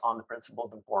based on the principle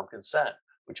of informed consent,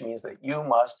 which means that you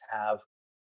must have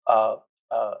uh,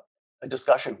 uh, a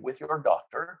discussion with your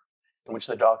doctor in which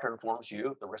the doctor informs you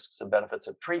of the risks and benefits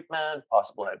of treatment,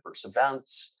 possible adverse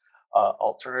events,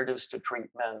 alternatives to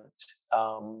treatment.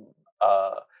 Um,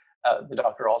 uh, the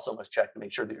doctor also must check to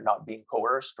make sure that you're not being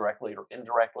coerced directly or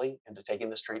indirectly into taking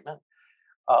this treatment.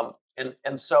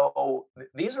 And so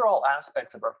these are all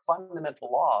aspects of our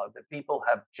fundamental law that people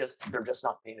have they're just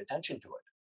not paying attention to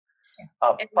it.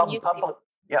 And when you say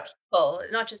Yeah. people,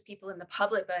 not just people in the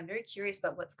public, but I'm very curious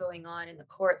about what's going on in the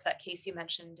courts. That case you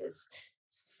mentioned is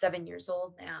 7 years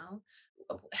old now.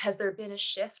 Has there been a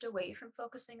shift away from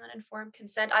focusing on informed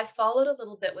consent? I followed a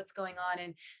little bit what's going on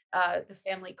in the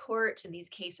family court in these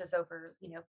cases over,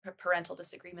 parental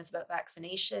disagreements about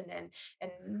vaccination, and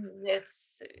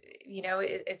it's,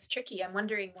 it's tricky. I'm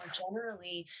wondering more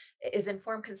generally, is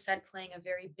informed consent playing a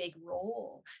very big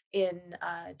role in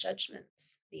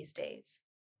judgments these days?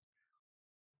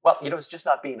 Well, it's just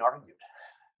not being argued.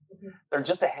 Mhm. There are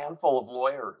just a handful of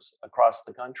lawyers across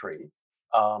the country,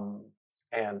 um,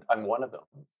 and I'm one of them,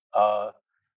 uh,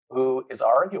 who is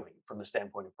arguing from the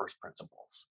standpoint of first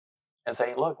principles and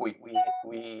saying, "Look, I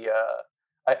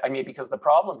mean, because the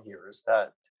problem here is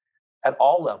that at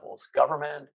all levels,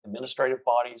 government, administrative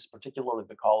bodies, particularly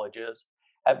the colleges,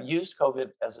 have used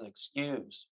COVID as an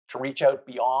excuse to reach out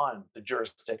beyond the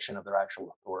jurisdiction of their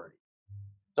actual authority.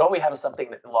 So what we have is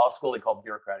something that in law school they call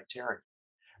bureaucratic tyranny.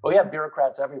 But we have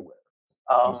bureaucrats everywhere,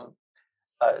 um,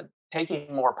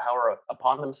 taking more power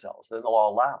upon themselves than the law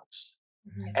allows.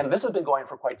 Yeah. And this has been going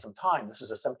for quite some time. This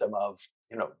is a symptom of,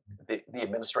 the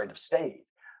administrative state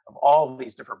of all of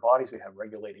these different bodies we have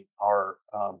regulating our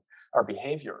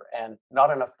behavior, and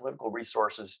not enough political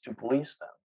resources to police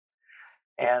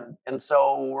them. And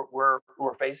so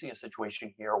we're facing a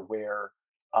situation here where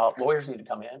lawyers need to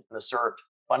come in and assert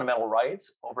fundamental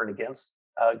rights over and against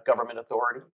government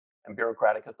authority and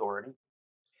bureaucratic authority.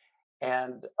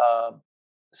 And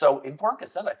so informed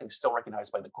consent, I think, is still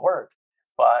recognized by the court,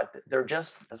 but they're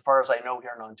just, as far as I know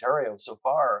here in Ontario so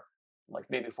far, like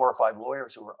maybe 4 or 5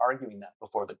 lawyers who are arguing that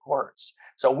before the courts.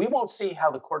 So we won't see how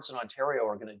the courts in Ontario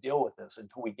are going to deal with this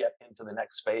until we get into the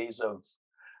next phase of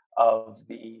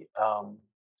the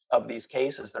of these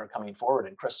cases that are coming forward,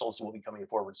 and Crystals will be coming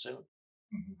forward soon.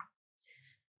 Mhm.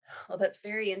 Well, it's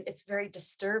very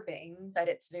disturbing, but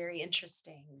it's very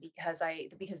interesting because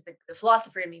the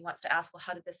philosopher in me wants to ask, well,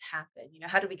 how did this happen?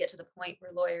 How did we get to the point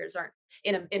where lawyers aren't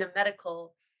in a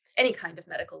medical any kind of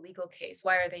medical legal case,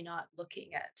 why are they not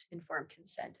looking at informed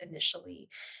consent initially?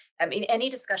 I mean, any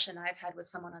discussion I've had with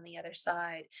someone on the other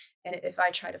side, and if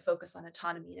I try to focus on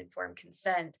autonomy and informed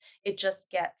consent, it just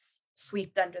gets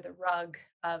swept under the rug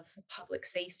of public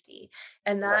safety.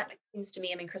 And Right. that seems to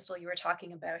me, I mean, Crystal, you were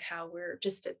talking about how we're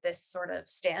just at this sort of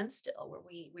standstill where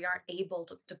we aren't able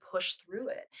to push through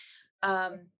it.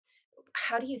 Um,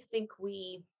 how do you think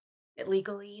we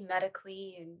legally,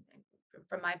 medically, and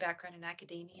from my background in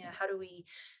academia, how do we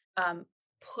um,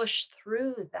 push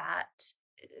through that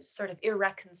sort of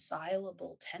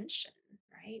irreconcilable tension,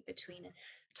 right, between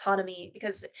autonomy?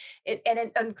 Because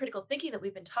and critical thinking that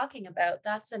we've been talking about,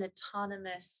 that's an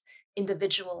autonomous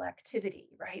individual activity,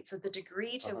 right? So the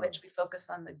degree to Mhm. which we focus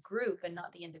on the group and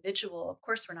not the individual, of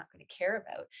course, we're not going to care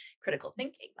about critical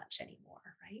thinking much anymore,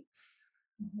 right?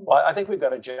 Mhm. Well, I think we've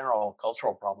got a general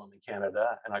cultural problem in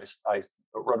Canada, and I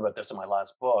wrote about this in my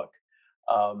last book,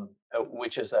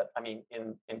 which is that, I mean,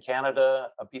 in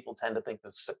Canada, people tend to think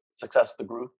the success of the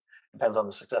group depends on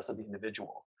the success of the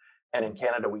individual. And in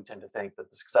Canada, we tend to think that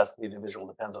the success of the individual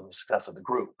depends on the success of the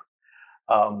group.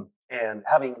 And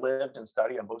having lived and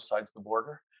studied on both sides of the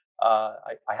border,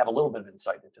 I have a little bit of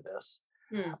insight into this.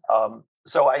 Hmm.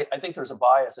 So I think there's a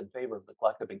bias in favor of the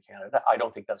collective in Canada. I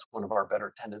don't think that's one of our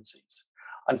better tendencies.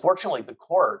 Unfortunately, the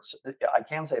courts, I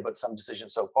can say about some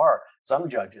decisions so far, some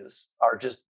judges are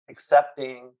just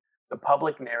accepting the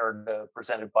public narrative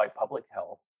presented by public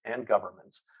health and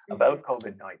governments Mhm. about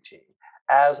COVID-19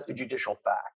 as a judicial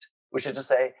fact, which is to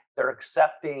say they're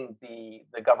accepting the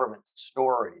government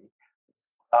story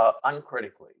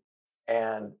uncritically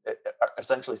and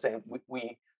essentially saying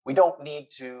we don't need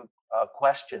to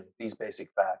question these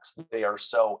basic facts. They are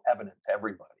so evident to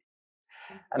everybody.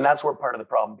 And Mhm. that's where part of the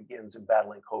problem begins in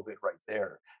battling COVID right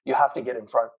there. You have to get in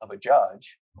front of a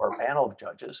judge or a panel of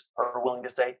judges who are willing to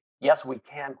say, yes, we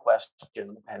can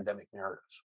question the pandemic narrative.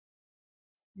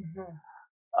 Mhm.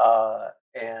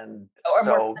 And Or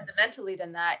more so, fundamentally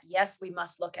than that, yes, we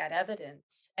must look at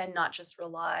evidence and not just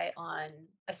rely on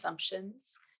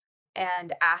assumptions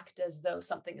and act as though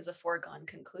something is a foregone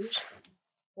conclusion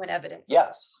when evidence has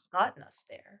yes, gotten us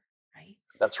there, right?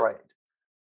 that's right.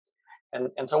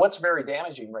 And so what's very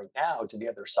damaging right now to the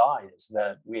other side is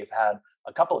that we've had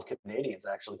a couple of Canadians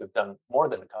actually who've done more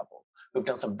than a couple, who've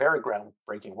done some very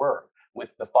groundbreaking work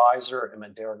with the Pfizer and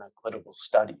Moderna clinical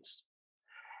studies.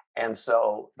 And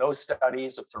so those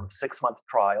studies of sort of 6-month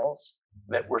trials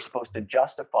that were supposed to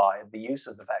justify the use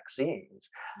of the vaccines,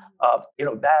 Mhm.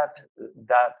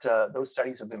 those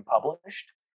studies have been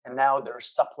published, and now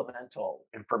there's supplemental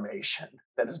information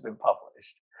that has been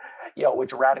published,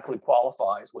 which radically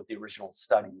qualifies what the original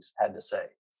studies had to say,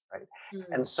 right?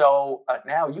 And Mm. so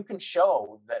now you can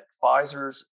show that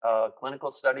Pfizer's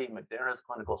clinical study, Moderna's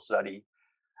clinical study,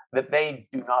 that they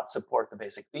do not support the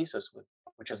basic thesis,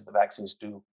 which is the vaccines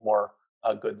do more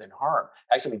good than harm.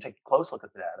 Actually, when you take a close look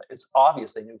at the data, it's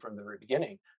obvious they knew from the very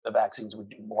beginning the vaccines would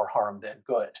do more harm than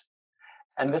good.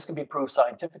 And this can be proved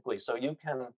scientifically. So you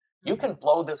Mhm. can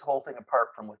blow this whole thing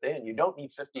apart from within. You don't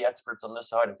need 50 experts on this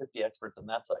side and 50 experts on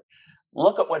that side.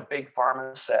 Look at what big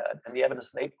pharma said and the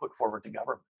evidence they put forward to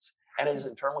governments, and it is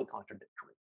internally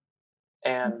contradictory.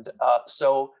 And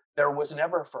so there was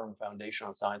never a firm foundation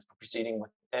on science for proceeding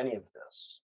with any of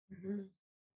this. Mhm.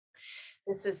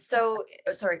 This is so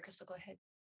oh, sorry, Crystal, go ahead.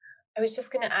 I was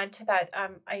just going to add to that.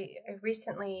 I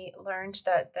recently learned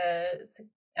that the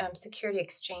Security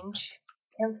Exchange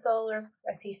Council, or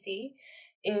SEC,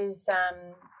 is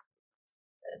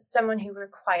someone who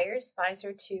requires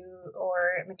Pfizer to,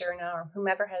 or Moderna, or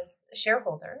whomever has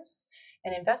shareholders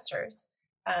and investors,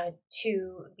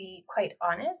 to be quite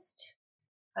honest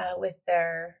with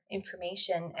their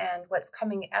information. And what's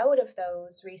coming out of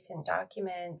those recent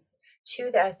documents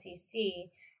to the SEC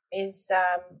is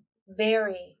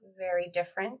very, very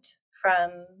different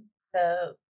from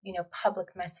the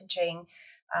public messaging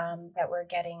that we're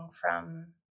getting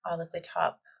from all of the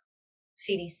top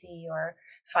CDC or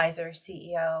Pfizer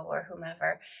CEO or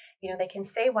whomever. They can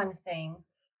say one thing,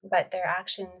 but their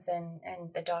actions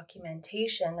and the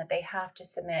documentation that they have to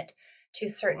submit to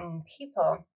certain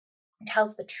people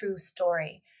tells the true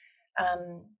story.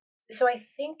 Um, so I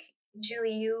think,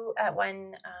 Julie, you at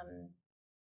one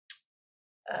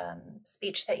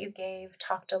speech that you gave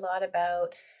talked a lot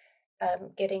about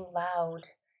getting loud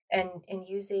and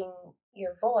using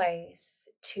your voice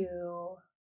to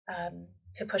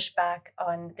push back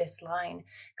on this line,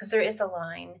 because there is a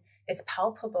line. It's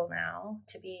palpable now,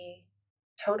 to be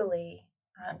totally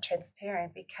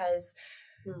transparent, because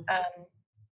Mm. um,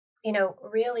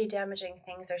 really damaging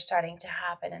things are starting to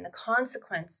happen and the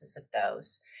consequences of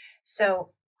those.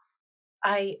 So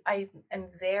I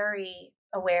am very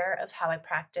aware of how I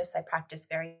practice. I practice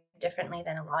very differently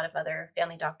than a lot of other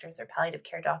family doctors or palliative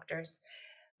care doctors.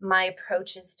 My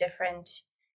approach is different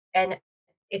and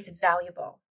it's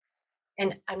valuable.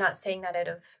 And I'm not saying that out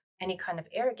of any kind of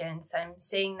arrogance. I'm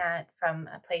saying that from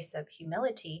a place of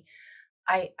humility.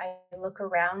 I look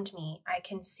around me, I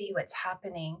can see what's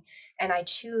happening, and I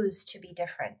choose to be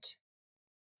different.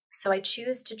 So I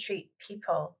choose to treat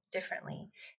people differently.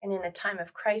 And in a time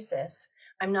of crisis,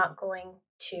 I'm not going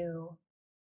to,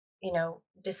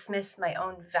 dismiss my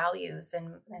own values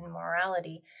and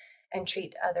morality and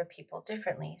treat other people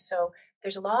differently. So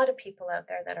there's a lot of people out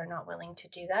there that are not willing to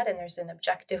do that. And there's an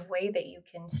objective way that you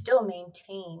can still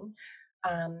maintain,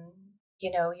 um,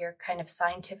 your kind of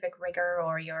scientific rigor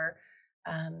or your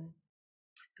um,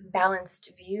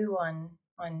 balanced view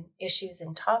on issues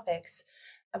and topics,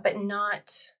 but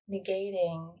not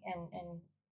negating and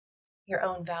your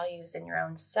own values and your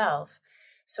own self.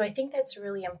 So I think that's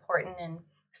really important. And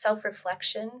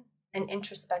self-reflection and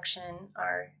introspection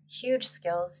are huge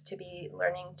skills to be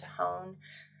learning to hone.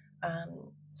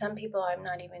 Some people I'm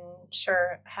not even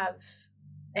sure have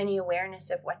any awareness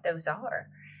of what those are.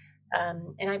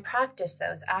 And I practice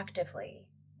those actively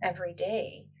every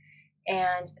day.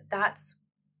 And that's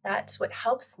what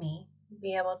helps me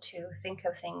be able to think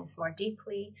of things more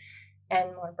deeply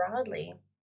and more broadly.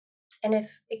 And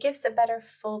if it gives a better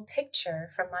full picture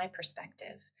from my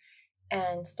perspective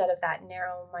instead of that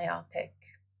narrow myopic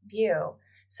view.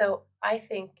 So I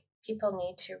think people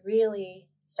need to really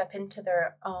step into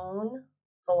their own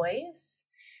voice,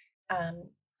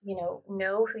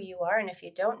 know who you are. And if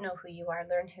you don't know who you are,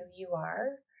 learn who you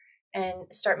are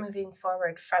and start moving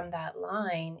forward from that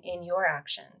line in your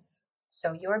actions.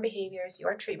 So your behaviors,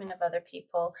 your treatment of other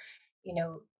people, you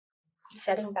know,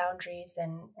 setting boundaries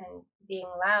and being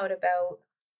loud about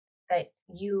that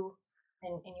you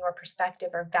and your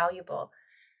perspective are valuable.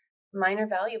 Mine are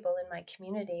valuable in my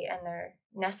community and they're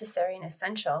necessary and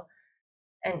essential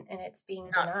and it's being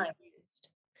Not denied. used.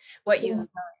 What Being you denied.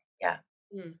 Yeah.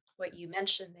 what you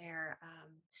mentioned there,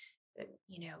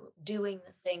 doing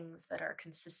the things that are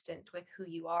consistent with who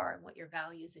you are and what your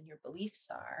values and your beliefs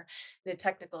are. The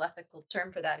technical ethical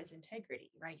term for that is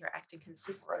integrity, right? You're acting Right.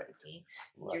 consistently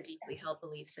with your Right. deeply held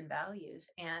beliefs and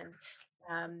values. And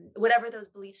whatever those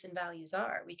beliefs and values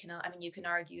are, you can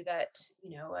argue that,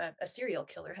 a serial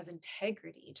killer has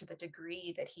integrity to the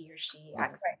degree that he or she Mhm.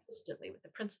 acts Right. consistently with the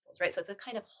principles, right? So it's a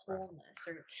kind of Right. wholeness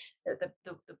or the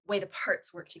way the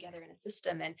parts work together in a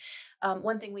system. And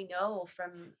one thing we know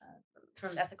from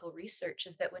ethical research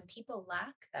is that when people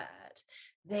lack that,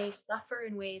 they suffer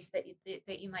in ways that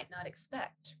you might not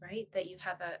expect, right? That you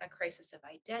have a crisis of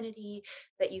identity,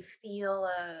 that you feel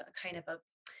a kind of a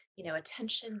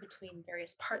tension between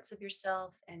various parts of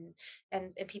yourself, and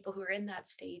people who are in that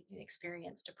state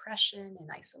experience depression and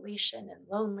isolation and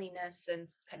loneliness and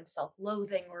kind of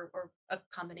self-loathing or a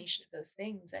combination of those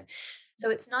things. And so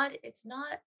it's not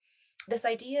this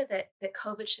idea that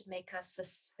COVID should make us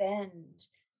suspend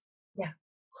Yeah.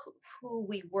 who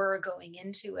we were going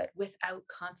into it without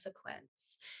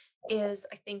consequence is,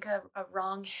 I think, a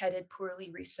wrong-headed, poorly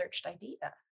researched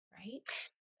idea, right?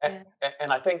 And, And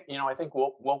and I think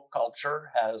woke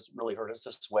culture has really hurt us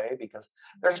this way because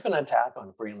there's been an attack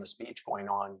on freedom of speech going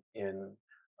on in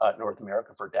North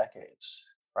America for decades,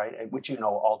 right? And which you know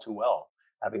all too well,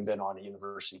 having been on a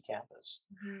university campus.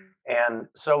 Mhm. And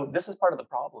so this is part of the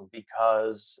problem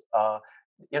because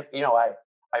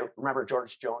I remember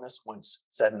George Jonas once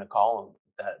said in a column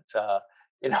that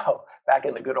back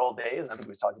in the good old days, I think he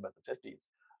was talking about the 50s.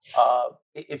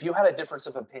 If you had a difference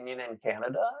of opinion in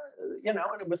Canada, and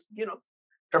it was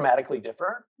dramatically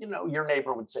different, your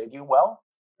neighbor would say to you, "Well,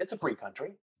 it's a free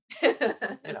country,"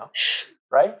 you know,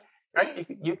 right? Right?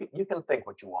 You can think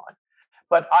what you want.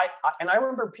 But I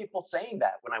remember people saying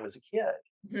that when I was a kid,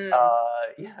 Mhm.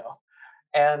 uh, you know,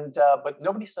 but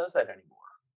nobody says that anymore.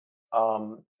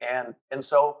 And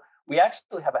so we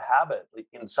actually have a habit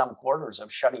in some quarters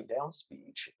of shutting down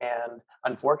speech. And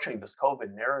unfortunately, this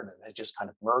COVID narrative has just kind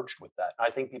of merged with that. And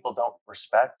I think people don't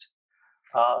respect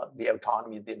the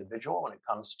autonomy of the individual when it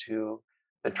comes to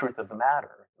the truth of the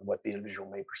matter and what the individual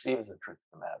may perceive as the truth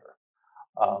of the matter.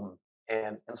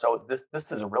 And so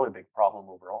this is a really big problem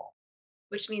overall.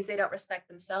 Which means they don't respect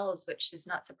themselves, which is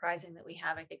not surprising that we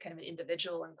have, I think, kind of an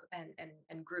individual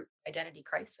and group identity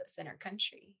crisis in our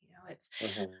country. It's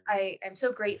Mhm. I'm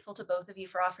so grateful to both of you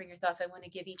for offering your thoughts. I want to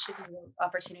give each of you an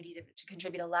opportunity to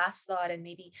contribute a last thought and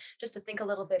maybe just to think a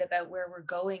little bit about where we're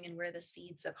going and where the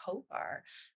seeds of hope are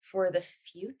for the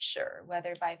future,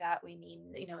 whether by that we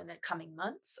mean, in the coming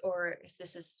months or if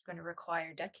this is going to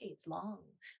require decades long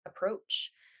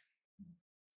approach.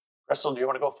 Crystal, do you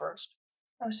want to go first?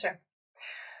 Oh, sure.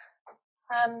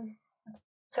 Um,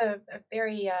 it's a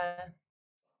very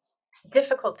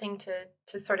difficult thing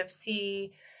to sort of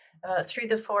see through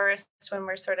the forest when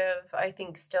we're sort of, I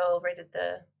think, still right at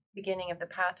the beginning of the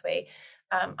pathway.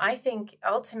 I think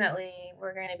ultimately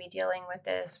we're going to be dealing with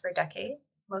this for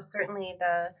decades. Most certainly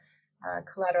the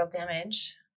collateral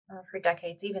damage for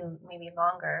decades, even maybe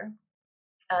longer.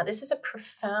 This is a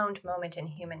profound moment in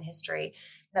human history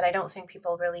that I don't think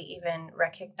people really even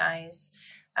recognize,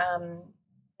 um,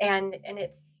 and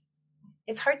it's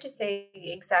hard to say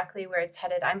exactly where it's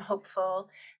headed. I'm hopeful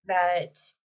that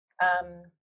um,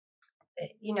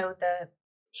 the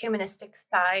humanistic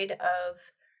side of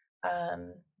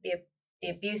um, the the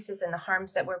abuses and the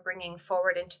harms that we're bringing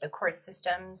forward into the court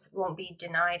systems won't be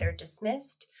denied or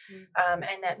dismissed, Mm.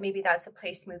 and that maybe that's a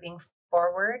place moving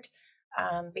forward,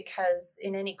 because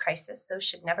in any crisis, those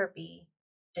should never be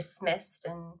dismissed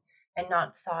and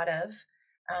not thought of.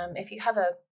 If you have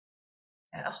a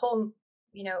whole,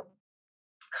 you know,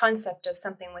 concept of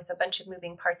something with a bunch of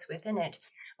moving parts within it,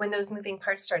 when those moving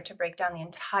parts start to break down, the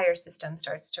entire system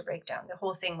starts to break down. The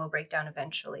whole thing will break down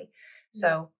eventually. Yeah.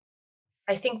 So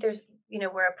I think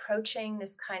we're approaching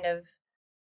this kind of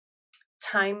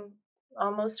time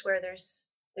almost where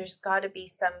there's got to be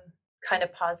some kind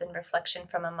of pause and reflection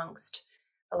from amongst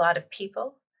a lot of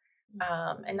people,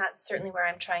 Mm. and that's certainly where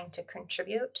I'm trying to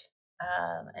contribute.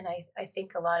 And I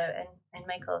think a lot of, and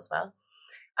Michael as well.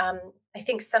 I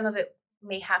think some of it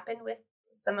may happen with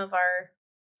some of our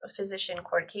physician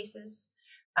court cases,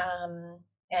 um,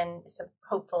 and some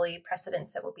hopefully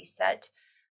precedents that will be set.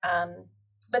 Um,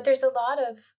 but there's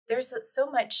so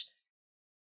much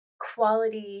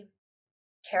quality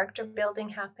character building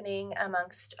happening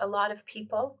amongst a lot of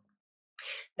people.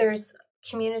 There's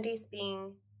communities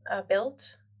being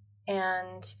built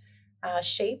and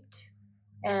shaped,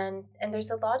 and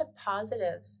there's a lot of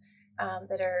positives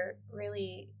that are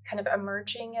really kind of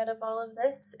emerging out of all of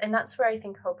this, and that's where I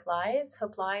think hope lies.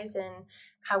 Hope lies in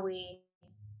how we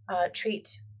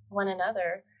treat one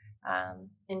another, and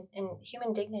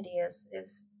human dignity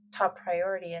is top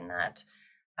priority in that,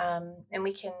 and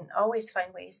we can always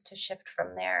find ways to shift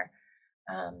from there.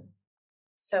 Um,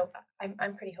 so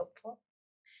I'm pretty hopeful.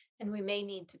 And we may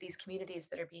need to these communities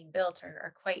that are being built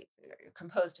are quite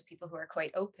composed of people who are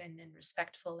quite open and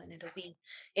respectful. And it'll be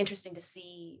interesting to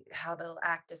see how they'll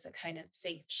act as a kind of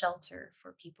safe shelter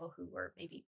for people who were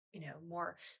maybe,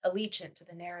 more allegiant to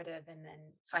the narrative and then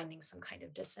finding some kind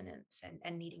of dissonance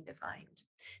and needing to find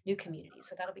new communities.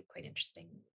 So that'll be quite interesting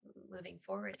moving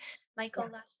forward. Yeah. Michael,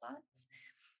 last thoughts?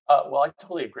 Well, I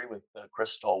totally agree with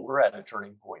Crystal. We're at a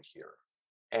turning point here.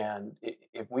 And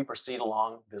if we proceed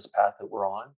along this path that we're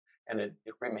on, and it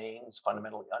remains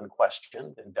fundamentally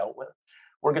unquestioned and dealt with,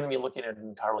 we're going to be looking at an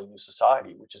entirely new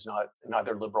society, which is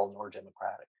neither liberal nor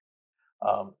democratic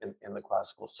in the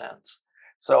classical sense.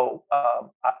 So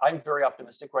I'm very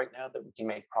optimistic right now that we can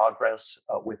make progress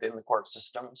within the court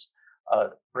systems,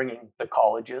 bringing the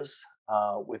colleges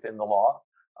within the law.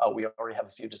 We already have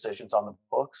a few decisions on the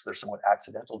books. They're somewhat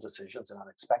accidental decisions and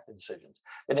unexpected decisions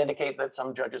that indicate that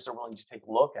some judges are willing to take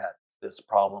a look at this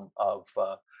problem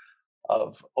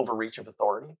of overreach of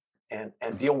authority and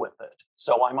deal with it.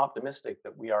 So I'm optimistic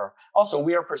that we are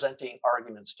presenting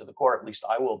arguments to the court, at least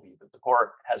I will be, that the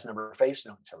court has never faced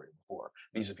in Ontario before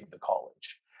vis-a-vis the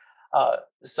college.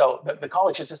 So the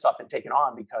college has just not been taken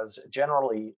on because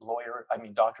generally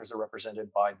doctors are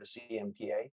represented by the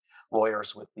CMPA,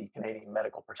 lawyers with the Canadian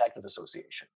Medical Protective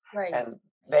Association. Right. And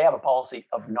they have a policy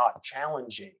of not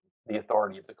challenging the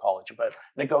authority of the college, but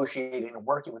negotiating and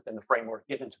working within the framework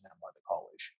given to them by the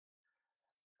college.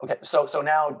 Okay, so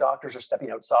now doctors are stepping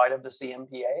outside of the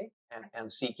CMPA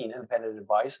and seeking independent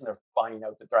advice, and they're finding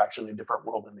out that they're actually in a different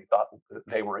world than they thought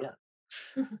they were in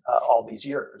all these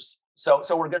years. So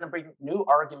we're going to bring new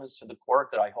arguments to the court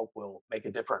that I hope will make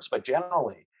a difference. But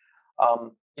generally,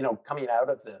 coming out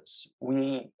of this,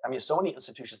 so many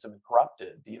institutions have been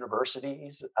corrupted: the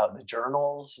universities, the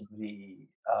journals, the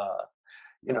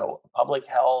public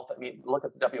health. I mean, look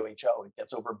at the WHO. It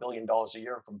gets over $1 billion a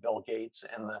year from Bill Gates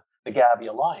and the Gavi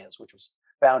Alliance, which was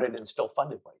founded and still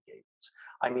funded by Gates.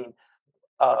 I mean,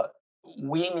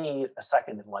 we need a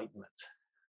second enlightenment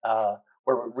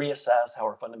where we reassess how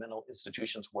our fundamental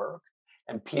institutions work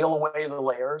and peel away the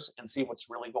layers and see what's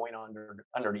really going on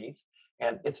underneath.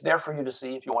 And it's there for you to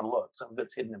see if you want to look. Some of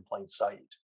it's hidden in plain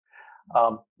sight.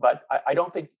 But I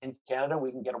don't think in Canada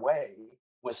we can get away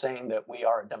with saying that we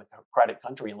are a democratic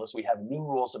country unless we have new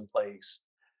rules in place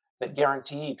that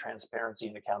guarantee transparency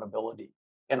and accountability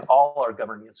in all our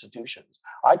governing institutions.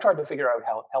 I tried to figure out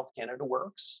how Health Canada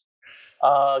works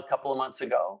a couple of months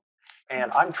ago,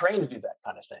 and I'm trained to do that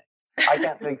kind of thing. I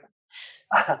can't think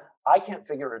I can't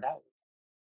figure it out.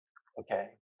 Okay.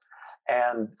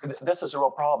 And this is a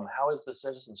real problem. How is the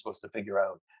citizen supposed to figure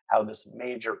out how this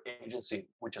major agency,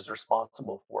 which is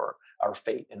responsible for our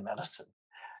fate in medicine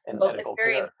and Well, it's medical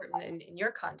very care? important in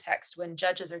your context when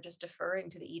judges are just deferring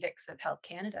to the edicts of Health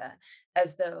Canada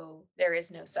as though there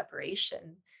is no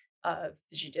separation of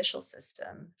the judicial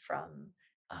system from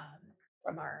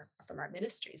our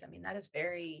ministries. I mean, that is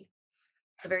very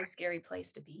it's a very scary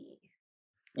place to be.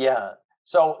 Yeah.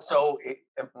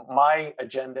 My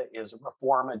agenda is a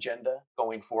reform agenda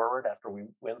going forward after we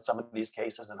win some of these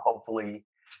cases and hopefully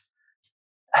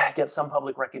get some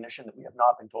public recognition that we have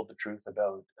not been told the truth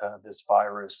about this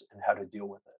virus and how to deal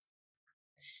with it.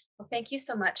 Well, thank you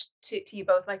so much to you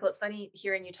both, Michael. It's funny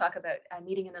hearing you talk about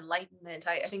needing an enlightenment.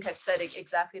 I think I've said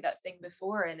exactly that thing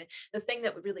before, and the thing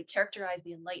that would really characterize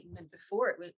the enlightenment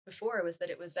before was that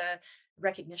it was a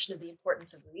recognition of the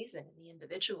importance of reason in the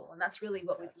individual, and that's really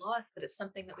what we've Yes. lost. But it's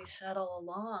something that we've had all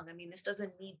along. I mean, this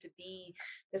doesn't need to be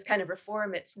this kind of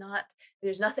reform. It's not.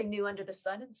 There's nothing new under the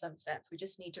sun in some sense. We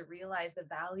just need to realize the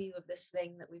value of this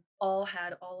thing that we've all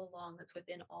had all along. That's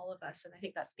within all of us, and I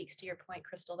think that speaks to your point,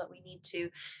 Crystal, that we need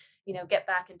to get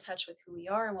back in touch with who we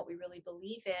are and what we really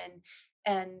believe in.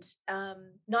 And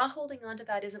not holding on to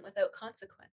that isn't without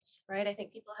consequence, right? I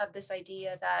think people have this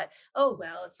idea that, oh,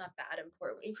 well, it's not that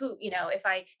important. Who, if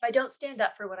I don't stand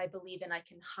up for what I believe in, I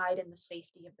can hide in the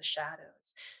safety of the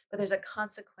shadows. But there's a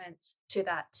consequence to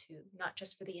that too, not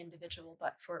just for the individual,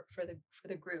 but for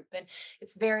the group. And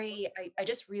it's I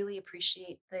just really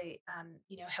appreciate the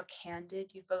how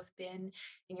candid you've both been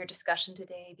in your discussion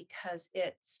today, because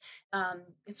it's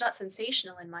not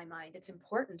sensational in my mind. It's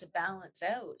important to balance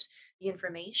out the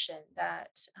information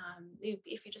that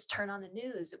if you just turn on the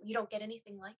news, you don't get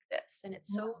anything like this. And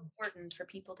it's so important for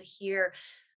people to hear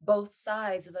both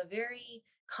sides of a very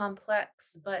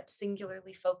complex but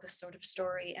singularly focused sort of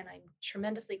story. And I'm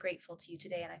tremendously grateful to you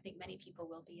today. And I think many people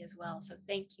will be as well. So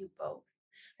thank you both.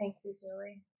 Thank you,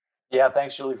 Julie. Yeah.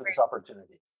 Thanks, Julie, for this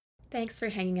opportunity. Thanks for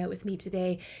hanging out with me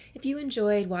today. If you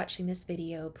enjoyed watching this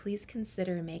video, please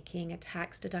consider making a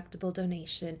tax-deductible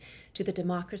donation to the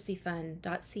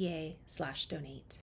democracyfund.ca/donate.